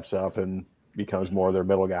Nicholson steps up and becomes more of their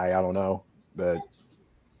middle guy. I don't know, but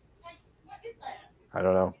I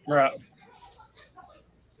don't know. Right.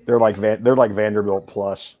 They're like Vanderbilt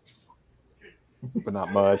plus, but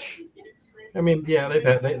not much. I mean, yeah,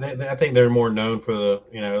 I think they're more known for the,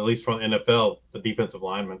 at least from the NFL, the defensive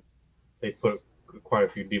linemen. They put quite a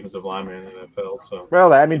few defensive linemen in the NFL. So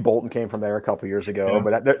Bolton came from there a couple years ago,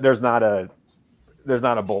 but there's not a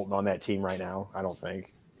Bolton on that team right now. I don't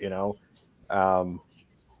think.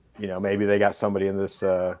 Maybe they got somebody in this.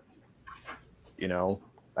 I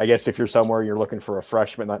guess if you're somewhere and you're looking for a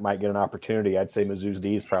freshman that might get an opportunity, I'd say Mizzou's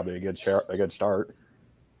D is probably a good start.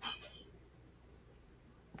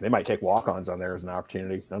 They might take walk-ons on there as an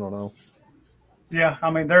opportunity. I don't know. Yeah, I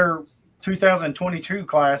mean, their 2022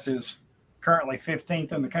 class is currently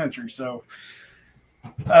 15th in the country. So,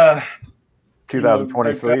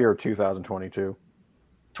 2023 or 2022?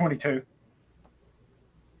 22.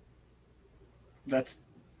 That's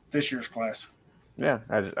this year's class. Yeah,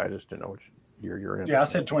 I just didn't know which year you're in. Yeah, I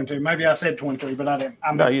said 22. Maybe I said 23, but I didn't.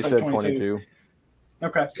 You said 22.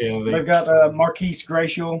 Okay. Yeah, They've got Marquise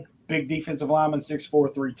Gracial, big defensive lineman,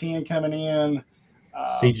 6'4", 310 coming in.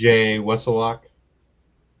 CJ Wesselock.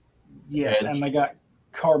 Yes, edge. And they got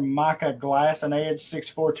Carmichael Glass, an edge,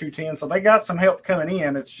 6'4", 210. So they got some help coming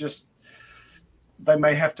in. It's just they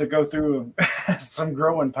may have to go through some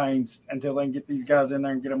growing pains until they can get these guys in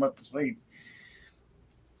there and get them up to speed.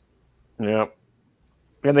 Yeah.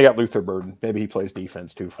 And they got Luther Burden. Maybe he plays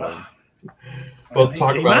defense too for them. Well,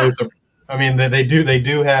 talk about Luther. I mean, they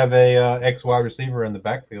do have a ex wide receiver in the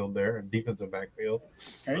backfield there, a defensive backfield.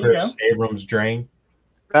 There you Chris go. Abrams Drain.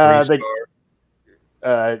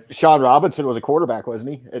 Sean Robinson was a quarterback,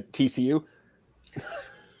 wasn't he, at TCU?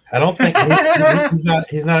 I don't think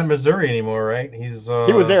he's not in Missouri anymore, right? He was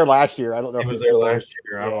there last year. I don't know. He if was he's there still last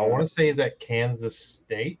year. Yeah. I want to say he's at Kansas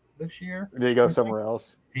State this year. Did he go somewhere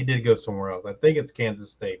else? He did go somewhere else. I think it's Kansas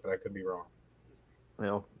State, but I could be wrong.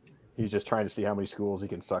 He's just trying to see how many schools he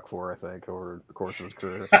can suck for, I think, over the course of his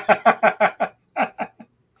career.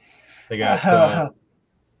 They got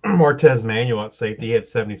Martez Manuel at safety. He had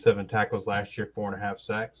 77 tackles last year, 4.5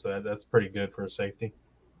 sacks. So that's pretty good for a safety.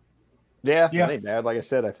 Yeah, that ain't bad. Like I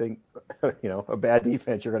said, I think, a bad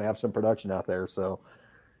defense, you're going to have some production out there. So,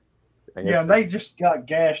 and they just got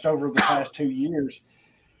gashed over the past 2 years.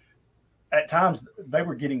 At times, they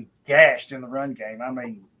were getting gashed in the run game. I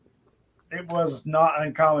mean, it was not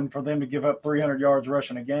uncommon for them to give up 300 yards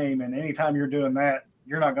rushing a game. And anytime you're doing that,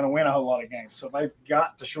 you're not going to win a whole lot of games. So they've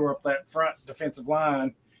got to shore up that front defensive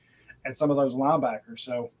line and some of those linebackers.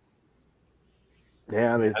 So,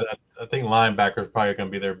 yeah, I think linebackers probably going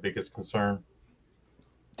to be their biggest concern.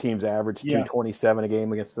 Teams average 227 a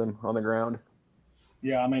game against them on the ground.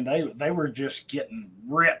 Yeah, I mean, they were just getting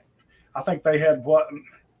ripped. I think they had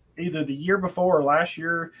either the year before or last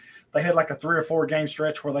year, they had like a 3 or 4 game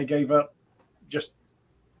stretch where they gave up just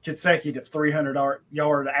consecutive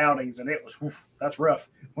 300-yard outings, and that's rough.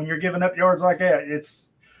 When you're giving up yards like that,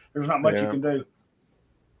 there's not much you can do.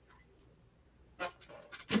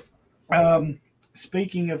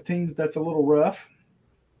 Speaking of teams that's a little rough,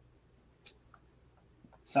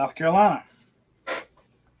 South Carolina.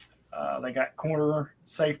 They got corner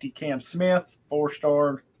safety Cam Smith,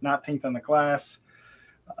 4-star, 19th in the class,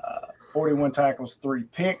 41 tackles, 3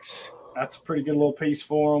 picks. That's a pretty good little piece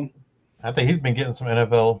for them. I think he's been getting some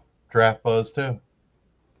NFL draft buzz too.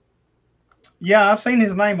 Yeah, I've seen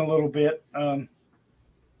his name a little bit. An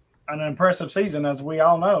impressive season, as we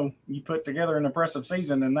all know. You put together an impressive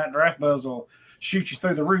season, and that draft buzz will shoot you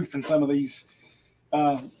through the roof in some of these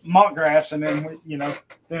mock drafts. And then,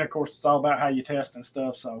 then of course it's all about how you test and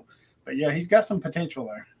stuff. So, but yeah, he's got some potential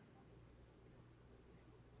there.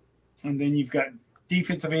 And then you've got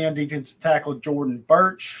defensive end, defensive tackle Jordan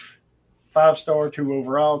Birch, 5-star, 2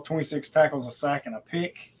 overall, 26 tackles, a sack, and a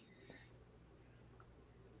pick.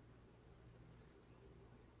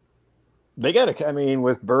 They got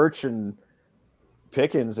with Birch and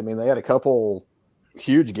Pickens, they had a couple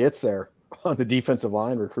huge gets there on the defensive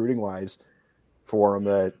line recruiting-wise for them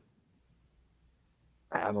that,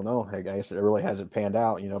 I don't know, I guess it really hasn't panned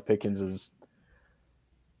out. Pickens is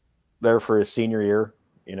there for his senior year,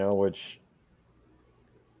 which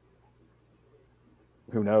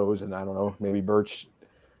who knows? And I don't know, maybe Birch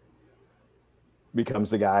becomes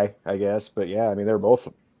the guy, I guess. But yeah, they're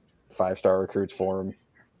both 5-star recruits for him.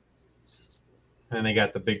 And they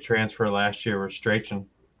got the big transfer last year with Strachan,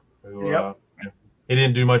 who he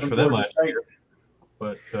didn't do much for them last year.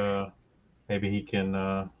 but maybe he can.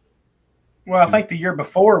 Well, I think the year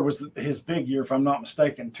before was his big year, if I'm not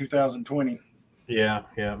mistaken, 2020. Yeah.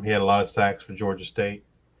 He had a lot of sacks for Georgia State.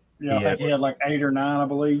 Yeah, I think he had like 8 or 9, I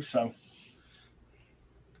believe. So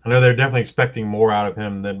I know they're definitely expecting more out of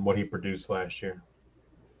him than what he produced last year.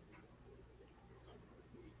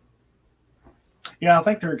 yeah, I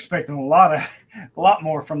think they're expecting a lot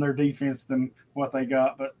more from their defense than what they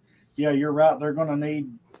got. But yeah, you're right. They're going to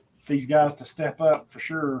need these guys to step up for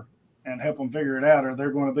sure and help them figure it out, or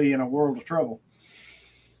they're going to be in a world of trouble.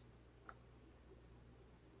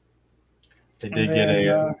 They did get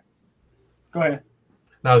a. Go ahead.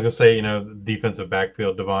 I was going to say, the defensive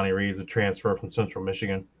backfield, Devontae Reed's a transfer from Central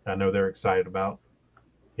Michigan. I know they're excited about.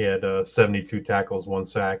 He had 72 tackles, 1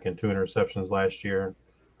 sack, and 2 interceptions last year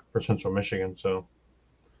for Central Michigan. So,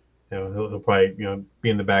 he'll probably,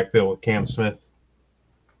 be in the backfield with Cam Smith.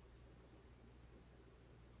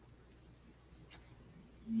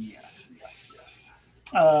 Yes.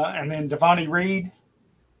 And then Devontae Reed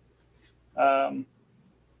from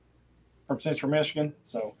Central Michigan.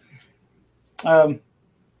 So,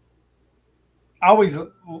 I always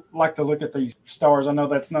like to look at these stars. I know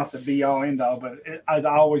that's not the be-all, end-all, but it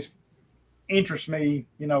always interests me,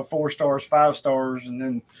 4 stars, 5 stars, and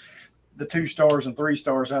then the 2 stars and 3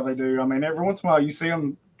 stars, how they do. I mean, every once in a while you see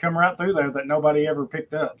them come right through there that nobody ever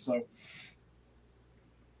picked up. So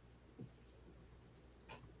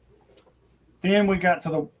then we got to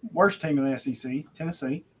the worst team in the SEC,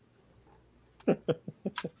 Tennessee.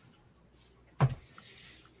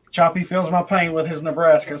 Choppy feels my pain with his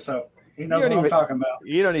Nebraska, so he knows what I'm talking about.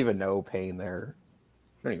 You don't even know pain there.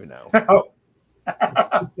 You don't even know.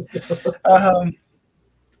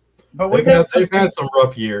 But they've had some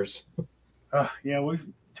rough years. Yeah, we've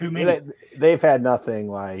too many. They've had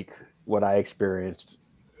nothing like what I experienced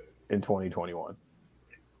in 2021.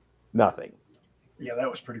 Nothing. Yeah,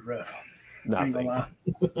 that was pretty rough. Nothing. I ain't gonna lie.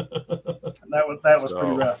 That was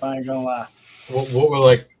pretty rough. I ain't gonna lie. What were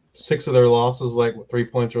like 6 of their losses, like 3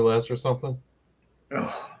 points or less, or something?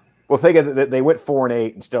 Ugh. Well, think of it, they went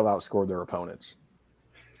 4-8 and still outscored their opponents.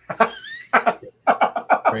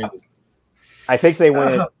 Crazy. I think they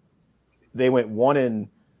went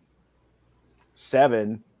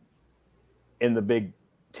 1-7 in the Big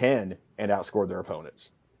Ten and outscored their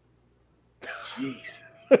opponents. Jeez.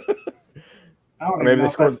 I don't even know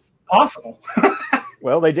if that's possible.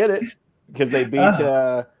 Well, they did it because they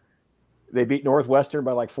beat Northwestern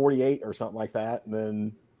by like 48 or something like that, and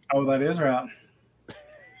then that is right.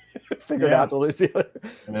 figured out to lose the other,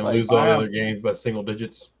 and then lose all the other games by single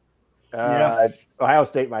digits. Ohio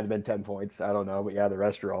State might have been 10 points. I don't know, but yeah, the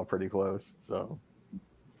rest are all pretty close. So,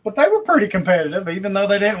 but they were pretty competitive, even though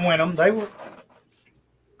they didn't win them. They were.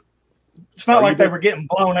 It's not like they were getting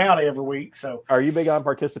blown out every week. So, are you big on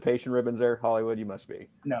participation ribbons there, Hollywood? You must be.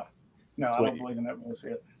 No, I don't believe in that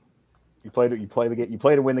bullshit. You play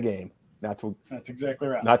to win the game, not to. That's exactly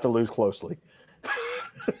right. Not to lose closely.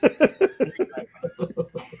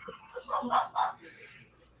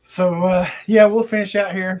 So, we'll finish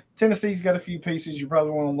out here. Tennessee's got a few pieces you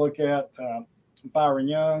probably want to look at. Byron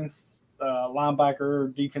Young,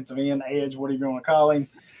 linebacker, defensive end, edge, whatever you want to call him.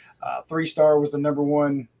 3-star was the number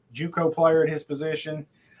 1 JUCO player at his position.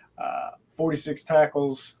 46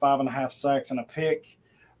 tackles, 5.5 sacks, and a pick.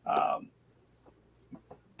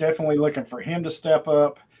 Definitely looking for him to step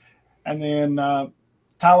up. And then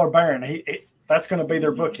Tyler Barron, that's going to be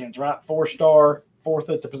their bookends, right? 4-star,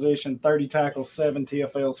 4th at the position, 30 tackles, 7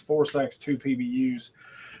 TFLs, 4 sacks, 2 PBUs.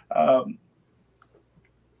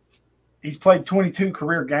 He's played 22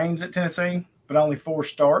 career games at Tennessee, but only 4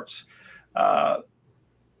 starts. But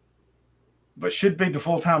should be the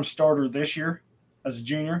full-time starter this year as a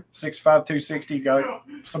junior. 6'5", 260, got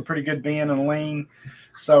some pretty good bend and lean.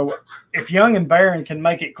 So if Young and Barron can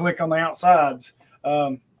make it click on the outsides,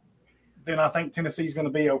 then I think Tennessee's going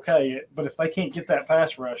to be okay. But if they can't get that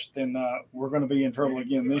pass rush, then we're going to be in trouble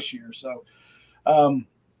again this year. So, one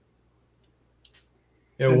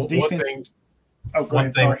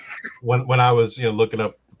thing. When I was looking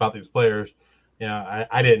up about these players,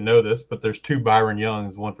 I didn't know this, but there's 2 Byron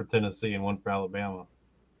Youngs, one for Tennessee and one for Alabama.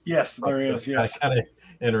 Yes, there is. Yes, kind of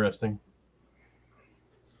interesting.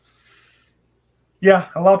 Yeah,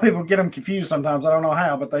 a lot of people get them confused sometimes. I don't know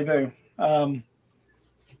how, but they do.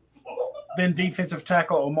 Then defensive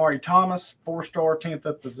tackle Omari Thomas, 4-star, 10th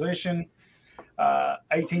at position,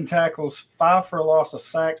 18 tackles, 5 for a loss, a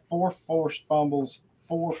sack, 4 forced fumbles,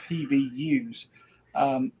 4 PBUs.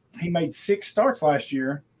 He made 6 starts last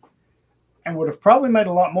year and would have probably made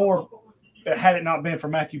a lot more had it not been for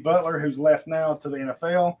Matthew Butler, who's left now to the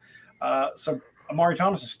NFL. So Omari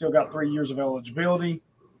Thomas has still got 3 years of eligibility.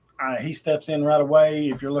 He steps in right away.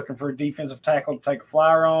 If you're looking for a defensive tackle to take a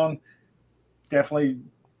flyer on, definitely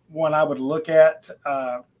one I would look at.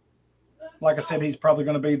 Like I said, he's probably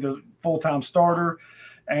going to be the full-time starter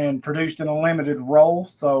and produced in a limited role.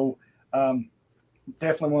 So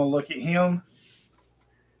definitely want to look at him.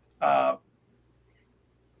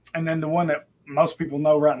 And then the one that most people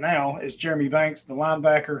know right now is Jeremy Banks, the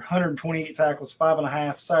linebacker, 128 tackles,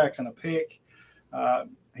 5.5 sacks, and a pick.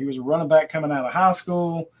 He was a running back coming out of high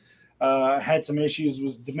school, had some issues,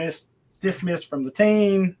 was dismissed from the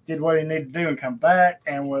team, did what he needed to do and come back,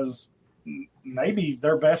 and was maybe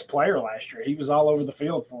their best player last year. He was all over the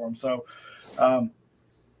field for them. So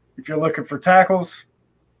if you're looking for tackles,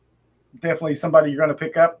 definitely somebody you're going to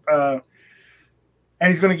pick up. And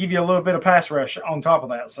he's going to give you a little bit of pass rush on top of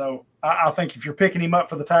that. So I think if you're picking him up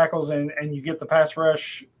for the tackles and you get the pass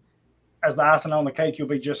rush as the icing on the cake, you'll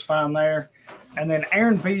be just fine there. And then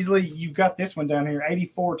Aaron Beasley, you've got this one down here,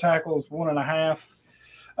 84 tackles,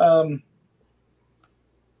 1.5.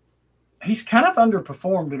 He's kind of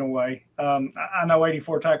underperformed in a way. I know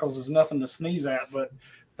 84 tackles is nothing to sneeze at, but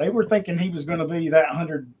they were thinking he was going to be that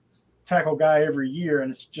 100-tackle guy every year, and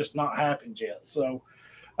it's just not happened yet. So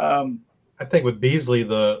I think with Beasley,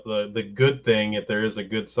 the good thing, if there is a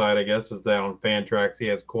good side, I guess, is that on Fantrax he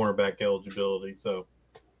has cornerback eligibility. So,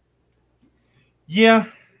 yeah,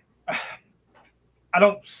 I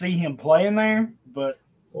don't see him playing there, but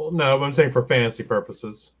no, but I'm saying for fantasy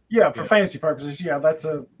purposes. Yeah, for fantasy purposes, yeah, that's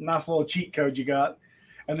a nice little cheat code you got.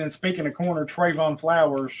 And then speaking of corner, Trayvon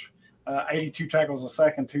Flowers, 82 tackles a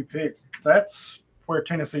sack and 2 picks. That's where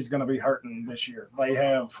Tennessee's going to be hurting this year. They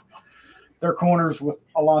have their corners with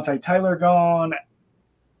Alontae Taylor gone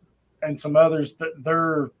and some others that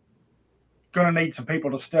they're going to need some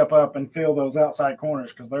people to step up and fill those outside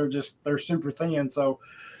corners because they're super thin. So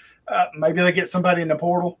maybe they get somebody in the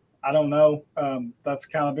portal. I don't know. That's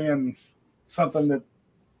kind of been something that's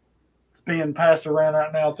being passed around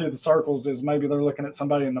right now through the circles is maybe they're looking at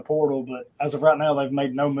somebody in the portal, but as of right now, they've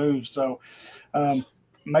made no moves. So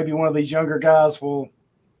maybe one of these younger guys will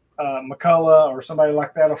McCullough or somebody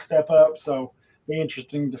like that will step up. So be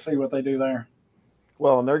interesting to see what they do there.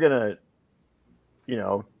 Well, and they're going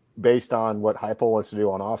to, based on what Heupel wants to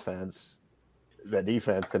do on offense, the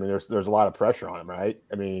defense, I mean, there's a lot of pressure on him, right?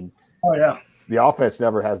 I mean, oh yeah, the offense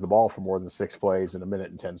never has the ball for more than 6 plays in a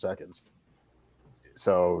minute and 10 seconds.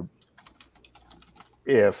 So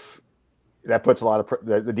if that puts a lot of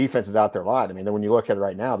the defense is out there a lot. I mean, when you look at it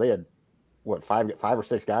right now, they had five or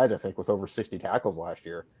six guys, I think, with over 60 tackles last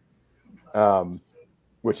year,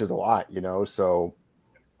 which is a lot, So,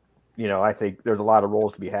 I think there's a lot of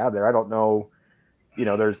roles to be had there. I don't know,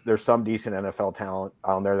 there's some decent NFL talent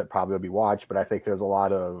on there that probably will be watched, but I think there's a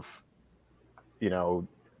lot of,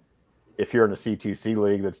 if you're in a C2C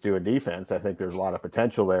league that's doing defense, I think there's a lot of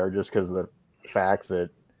potential there just because of the fact that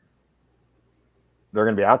they're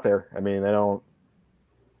going to be out there. I mean, they don't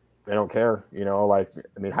care,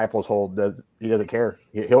 Heupel's he doesn't care.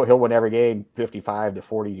 He'll win every game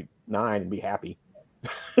 55-49 and be happy.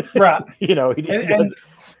 Right.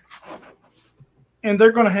 And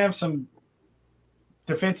they're going to have some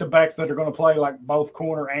defensive backs that are going to play like both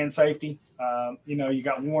corner and safety. You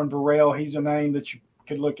got Warren Burrell. He's a name that you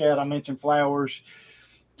could look at. I mentioned Flowers.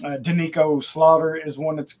 Danico Slaughter is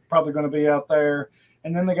one that's probably going to be out there.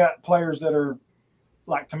 And then they got players that are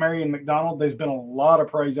like Tamarian McDonald. There's been a lot of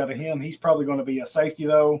praise out of him. He's probably going to be a safety,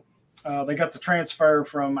 though. They got the transfer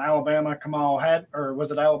from Alabama, Kamal Haddon, or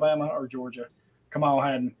was it Alabama or Georgia? Kamal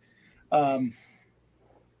Haddon. I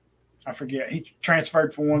forget. He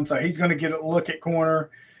transferred for one, so he's going to get a look at corner.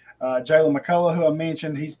 Jalen McCullough, who I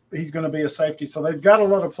mentioned, he's going to be a safety. So they've got a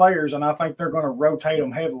lot of players, and I think they're going to rotate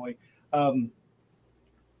them heavily.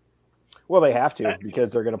 Well, they have to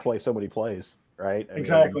because they're going to play so many plays, right?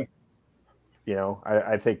 Exactly.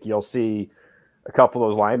 I think you'll see a couple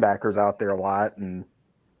of those linebackers out there a lot and,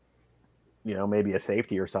 maybe a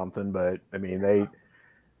safety or something. But, I mean,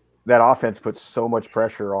 that offense puts so much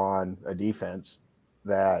pressure on a defense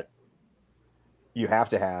that you have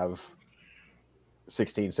to have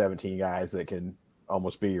 16, 17 guys that can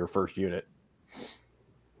almost be your first unit.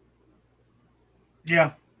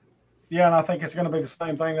 Yeah. Yeah, and I think it's going to be the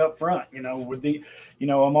same thing up front, with the,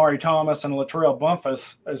 Amari Thomas and Latrell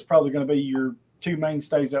Bumpus is probably going to be your two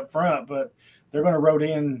mainstays up front, but they're going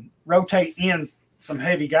to rotate in some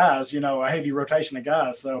heavy guys, a heavy rotation of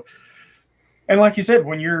guys. So, and like you said,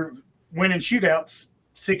 when you're winning shootouts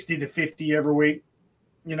 60-50 every week,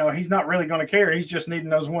 he's not really going to care. He's just needing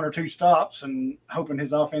those 1 or 2 stops and hoping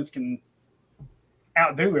his offense can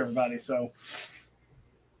outdo everybody. So,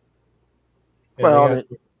 well,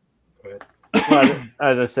 Well,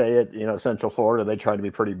 as I say, Central Florida, they try to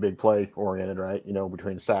be pretty big play oriented, right?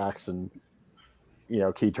 Between sacks and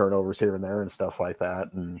key turnovers here and there and stuff like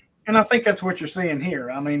that. And I think that's what you're seeing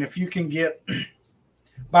here. I mean, if you can get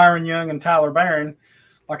Byron Young and Tyler Barron,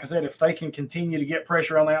 like I said, if they can continue to get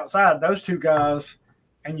pressure on the outside, those two guys,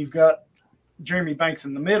 and you've got Jeremy Banks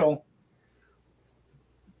in the middle,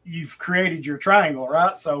 you've created your triangle,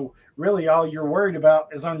 right? So really all you're worried about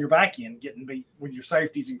is on your back end getting beat with your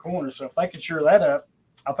safeties and corners. So if they can shore that up,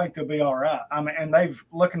 I think they'll be all right. I mean, and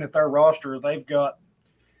looking at their roster, they've got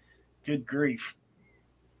good grief.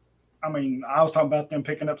 I mean, I was talking about them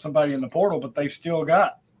picking up somebody in the portal, but they've still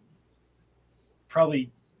got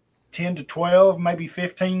probably 10 to 12, maybe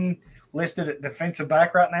 15 listed at defensive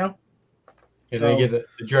back right now. Did you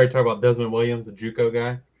already talk about Desmond Williams, the JUCO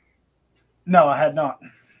guy? No, I had not.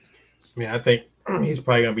 I mean, I think he's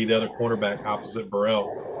probably going to be the other cornerback opposite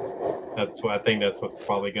Burrell. I think that's what's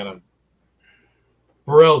probably going to.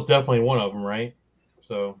 Burrell's definitely one of them, right?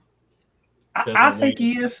 So I think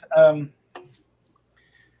he is.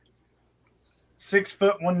 6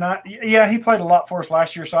 foot 190. Yeah, he played a lot for us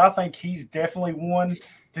last year, so I think he's definitely one.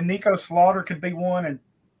 Danico Slaughter could be one, and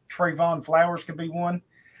Trayvon Flowers could be one.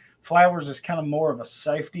 Flowers is kind of more of a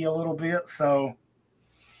safety a little bit, so.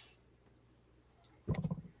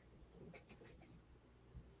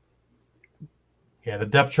 Yeah, the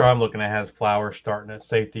depth chart I'm looking at has Flowers starting at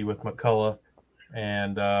safety with McCullough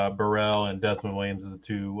and Burrell and Desmond Williams as the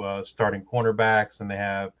two starting cornerbacks, and they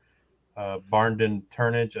have Barndon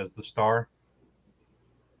Turnage as the star.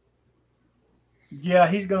 Yeah,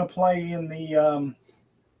 he's going to play in the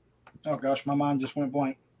oh gosh, my mind just went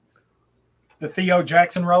blank. The Theo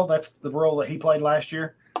Jackson role, that's the role that he played last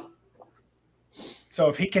year. So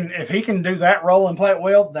if he can do that role and play it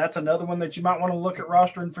well, that's another one that you might want to look at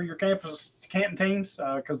rostering for your Canton teams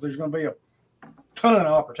because there's going to be a ton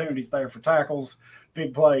of opportunities there for tackles,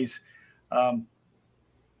 big plays.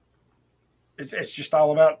 It's just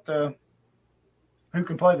all about who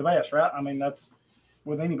can play the best, right? I mean, that's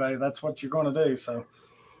with anybody. That's what you're going to do. So,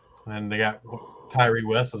 and they got Tyree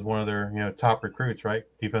West as one of their top recruits, right?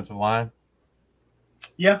 Defensive line.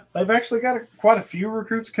 Yeah, they've actually got quite a few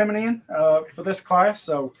recruits coming in for this class.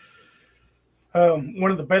 So, one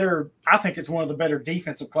of the better, I think it's one of the better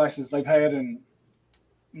defensive classes they've had in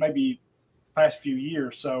maybe past few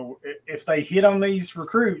years. So, if they hit on these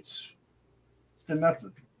recruits, then that's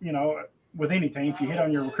with any team, if you hit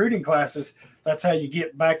on your recruiting classes, that's how you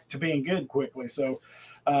get back to being good quickly. So,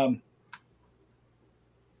 but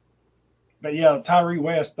yeah, Tyree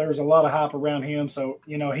West, there's a lot of hype around him. So,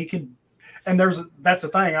 he could. And that's the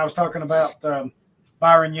thing I was talking about.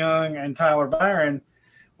 Byron Young and Tyler Barron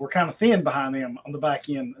were kind of thin behind them on the back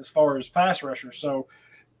end as far as pass rushers. So,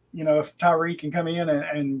 if Tyree can come in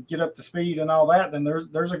and get up to speed and all that, then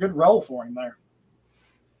there's a good role for him there.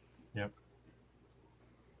 Yep.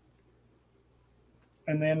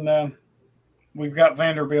 And then we've got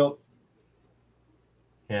Vanderbilt.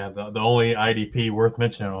 Yeah, the only IDP worth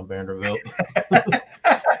mentioning on Vanderbilt.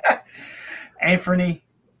 Anthony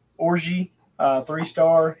Orji,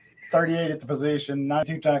 3-star, 38 at the position,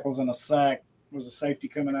 92 tackles and a sack, was a safety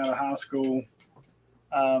coming out of high school.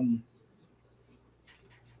 Man,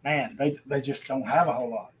 they just don't have a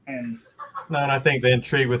whole lot. And I think the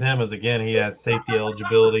intrigue with him is, again, he has safety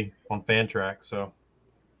eligibility on Fantrack. So,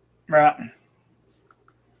 right.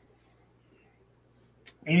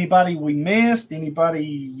 Anybody we missed? Anybody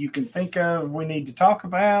you can think of we need to talk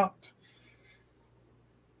about?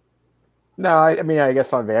 No, I mean, I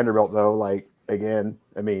guess on Vanderbilt, though, not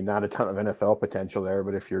a ton of NFL potential there,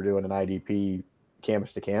 but if you're doing an IDP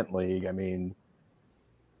campus to Canton league, I mean,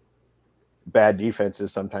 bad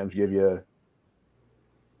defenses sometimes give you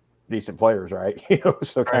decent players, right?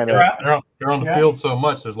 So kind of they're on the field so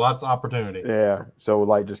much. There's lots of opportunity. Yeah.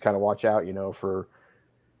 So just kind of watch out,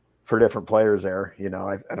 for different players there.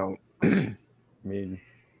 I don't, I mean,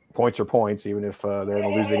 points are points, even if they're in a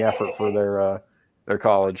losing effort for their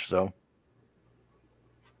college. So.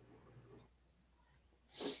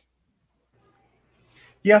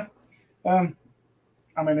 Yeah, I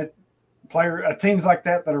mean, teams like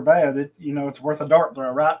that are bad. It's worth a dart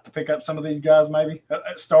throw, right, to pick up some of these guys, maybe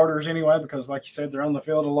starters anyway, because like you said, they're on the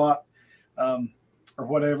field a lot, or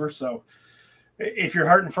whatever. So, if you're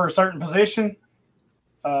hurting for a certain position,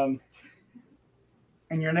 and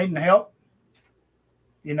you're needing help,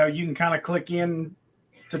 you can kind of click in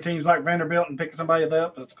to teams like Vanderbilt and pick somebody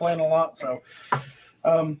up that's playing a lot. So,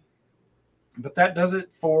 but that does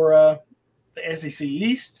it for. The SEC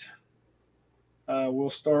East.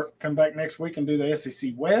 We'll come back next week and do the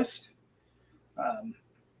SEC West,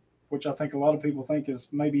 which I think a lot of people think is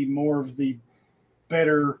maybe more of the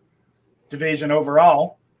better division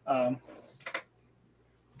overall.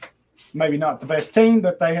 Maybe not the best team,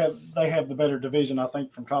 but they have the better division, I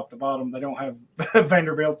think, from top to bottom. They don't have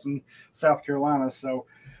Vanderbilts and South Carolina, so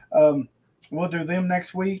we'll do them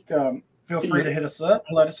next week. Feel free to hit us up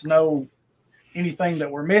and let us know anything that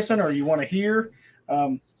we're missing or you want to hear.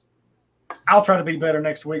 I'll try to be better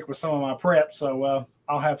next week with some of my prep, so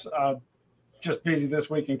I'll have just busy this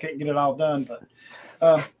week and can't get it all done. But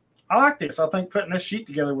I like this. I think putting this sheet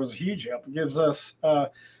together was a huge help.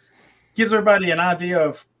 It gives everybody an idea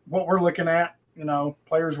of what we're looking at,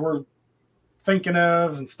 players we're thinking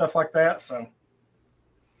of and stuff like that. So,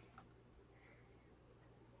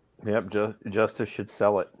 yep, Justice should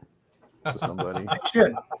sell it to somebody.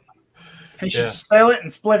 He should sell it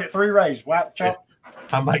and split it 3 ways. White chop.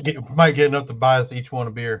 I might get enough to buy us each one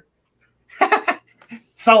a beer.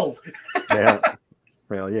 Sold. Yeah.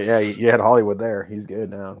 Well, yeah, you had Hollywood there. He's good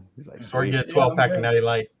now. He's like, or you get a 12-pack of Natty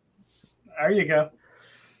Light. There you go.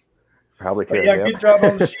 Probably could. Yeah, good job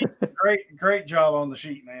on the sheet. Great job on the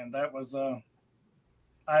sheet, man. That was I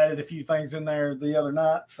added a few things in there the other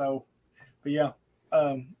night. So, but yeah,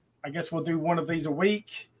 I guess we'll do one of these a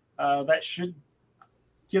week. That should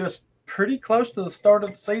get us pretty close to the start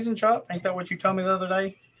of the season, Chop. Ain't that what you told me the other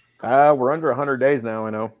day? We're under 100 days now,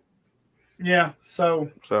 I know. Yeah, so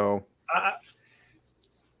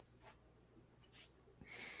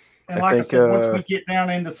I said, once we get down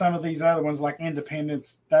into some of these other ones like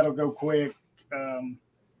Independence, that'll go quick.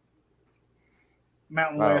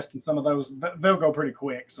 Mountain West and some of those, they'll go pretty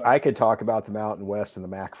quick. So I could talk about the Mountain West and the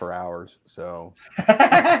MAC for hours. So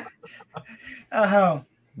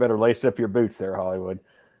better lace up your boots there, Hollywood.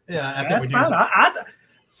 Yeah, I think that's fine.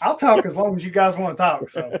 I'll talk as long as you guys want to talk.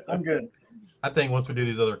 So I'm good. I think once we do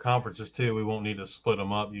these other conferences too, we won't need to split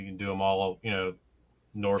them up. You can do them all,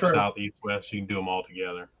 north, south, east, west. You can do them all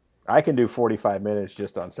together. I can do 45 minutes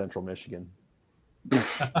just on Central Michigan.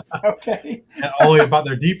 Okay. Only about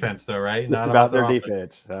their defense, though, right? Just about their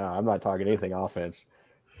defense. I'm not talking anything offense.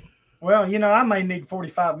 Well, I may need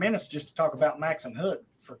 45 minutes just to talk about Max and Hood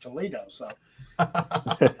for Toledo. So.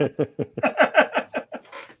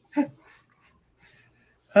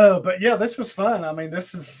 But yeah, this was fun. I mean,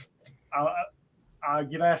 this is I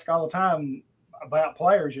get asked all the time about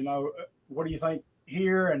players. What do you think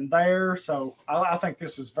here and there? So I think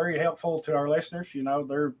this was very helpful to our listeners.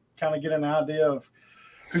 They're kind of getting an idea of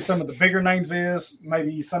who some of the bigger names is,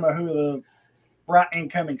 maybe some of who the bright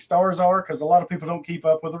incoming stars are, because a lot of people don't keep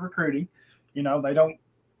up with the recruiting. They don't.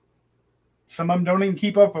 Some of them don't even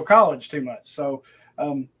keep up with college too much. So,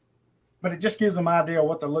 but it just gives them an idea of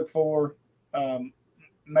what to look for.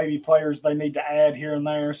 Maybe players they need to add here and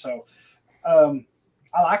there. So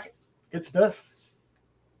I like it. Good stuff.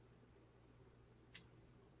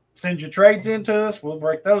 Send your trades into us. We'll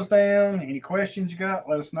break those down. Any questions you got,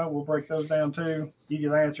 let us know. We'll break those down too. Give you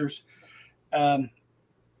the answers.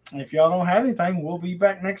 If y'all don't have anything, we'll be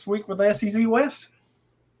back next week with SEC West.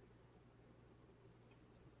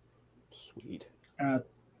 Sweet.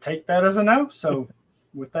 Take that as a no. So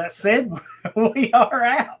with that said, we are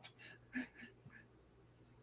out.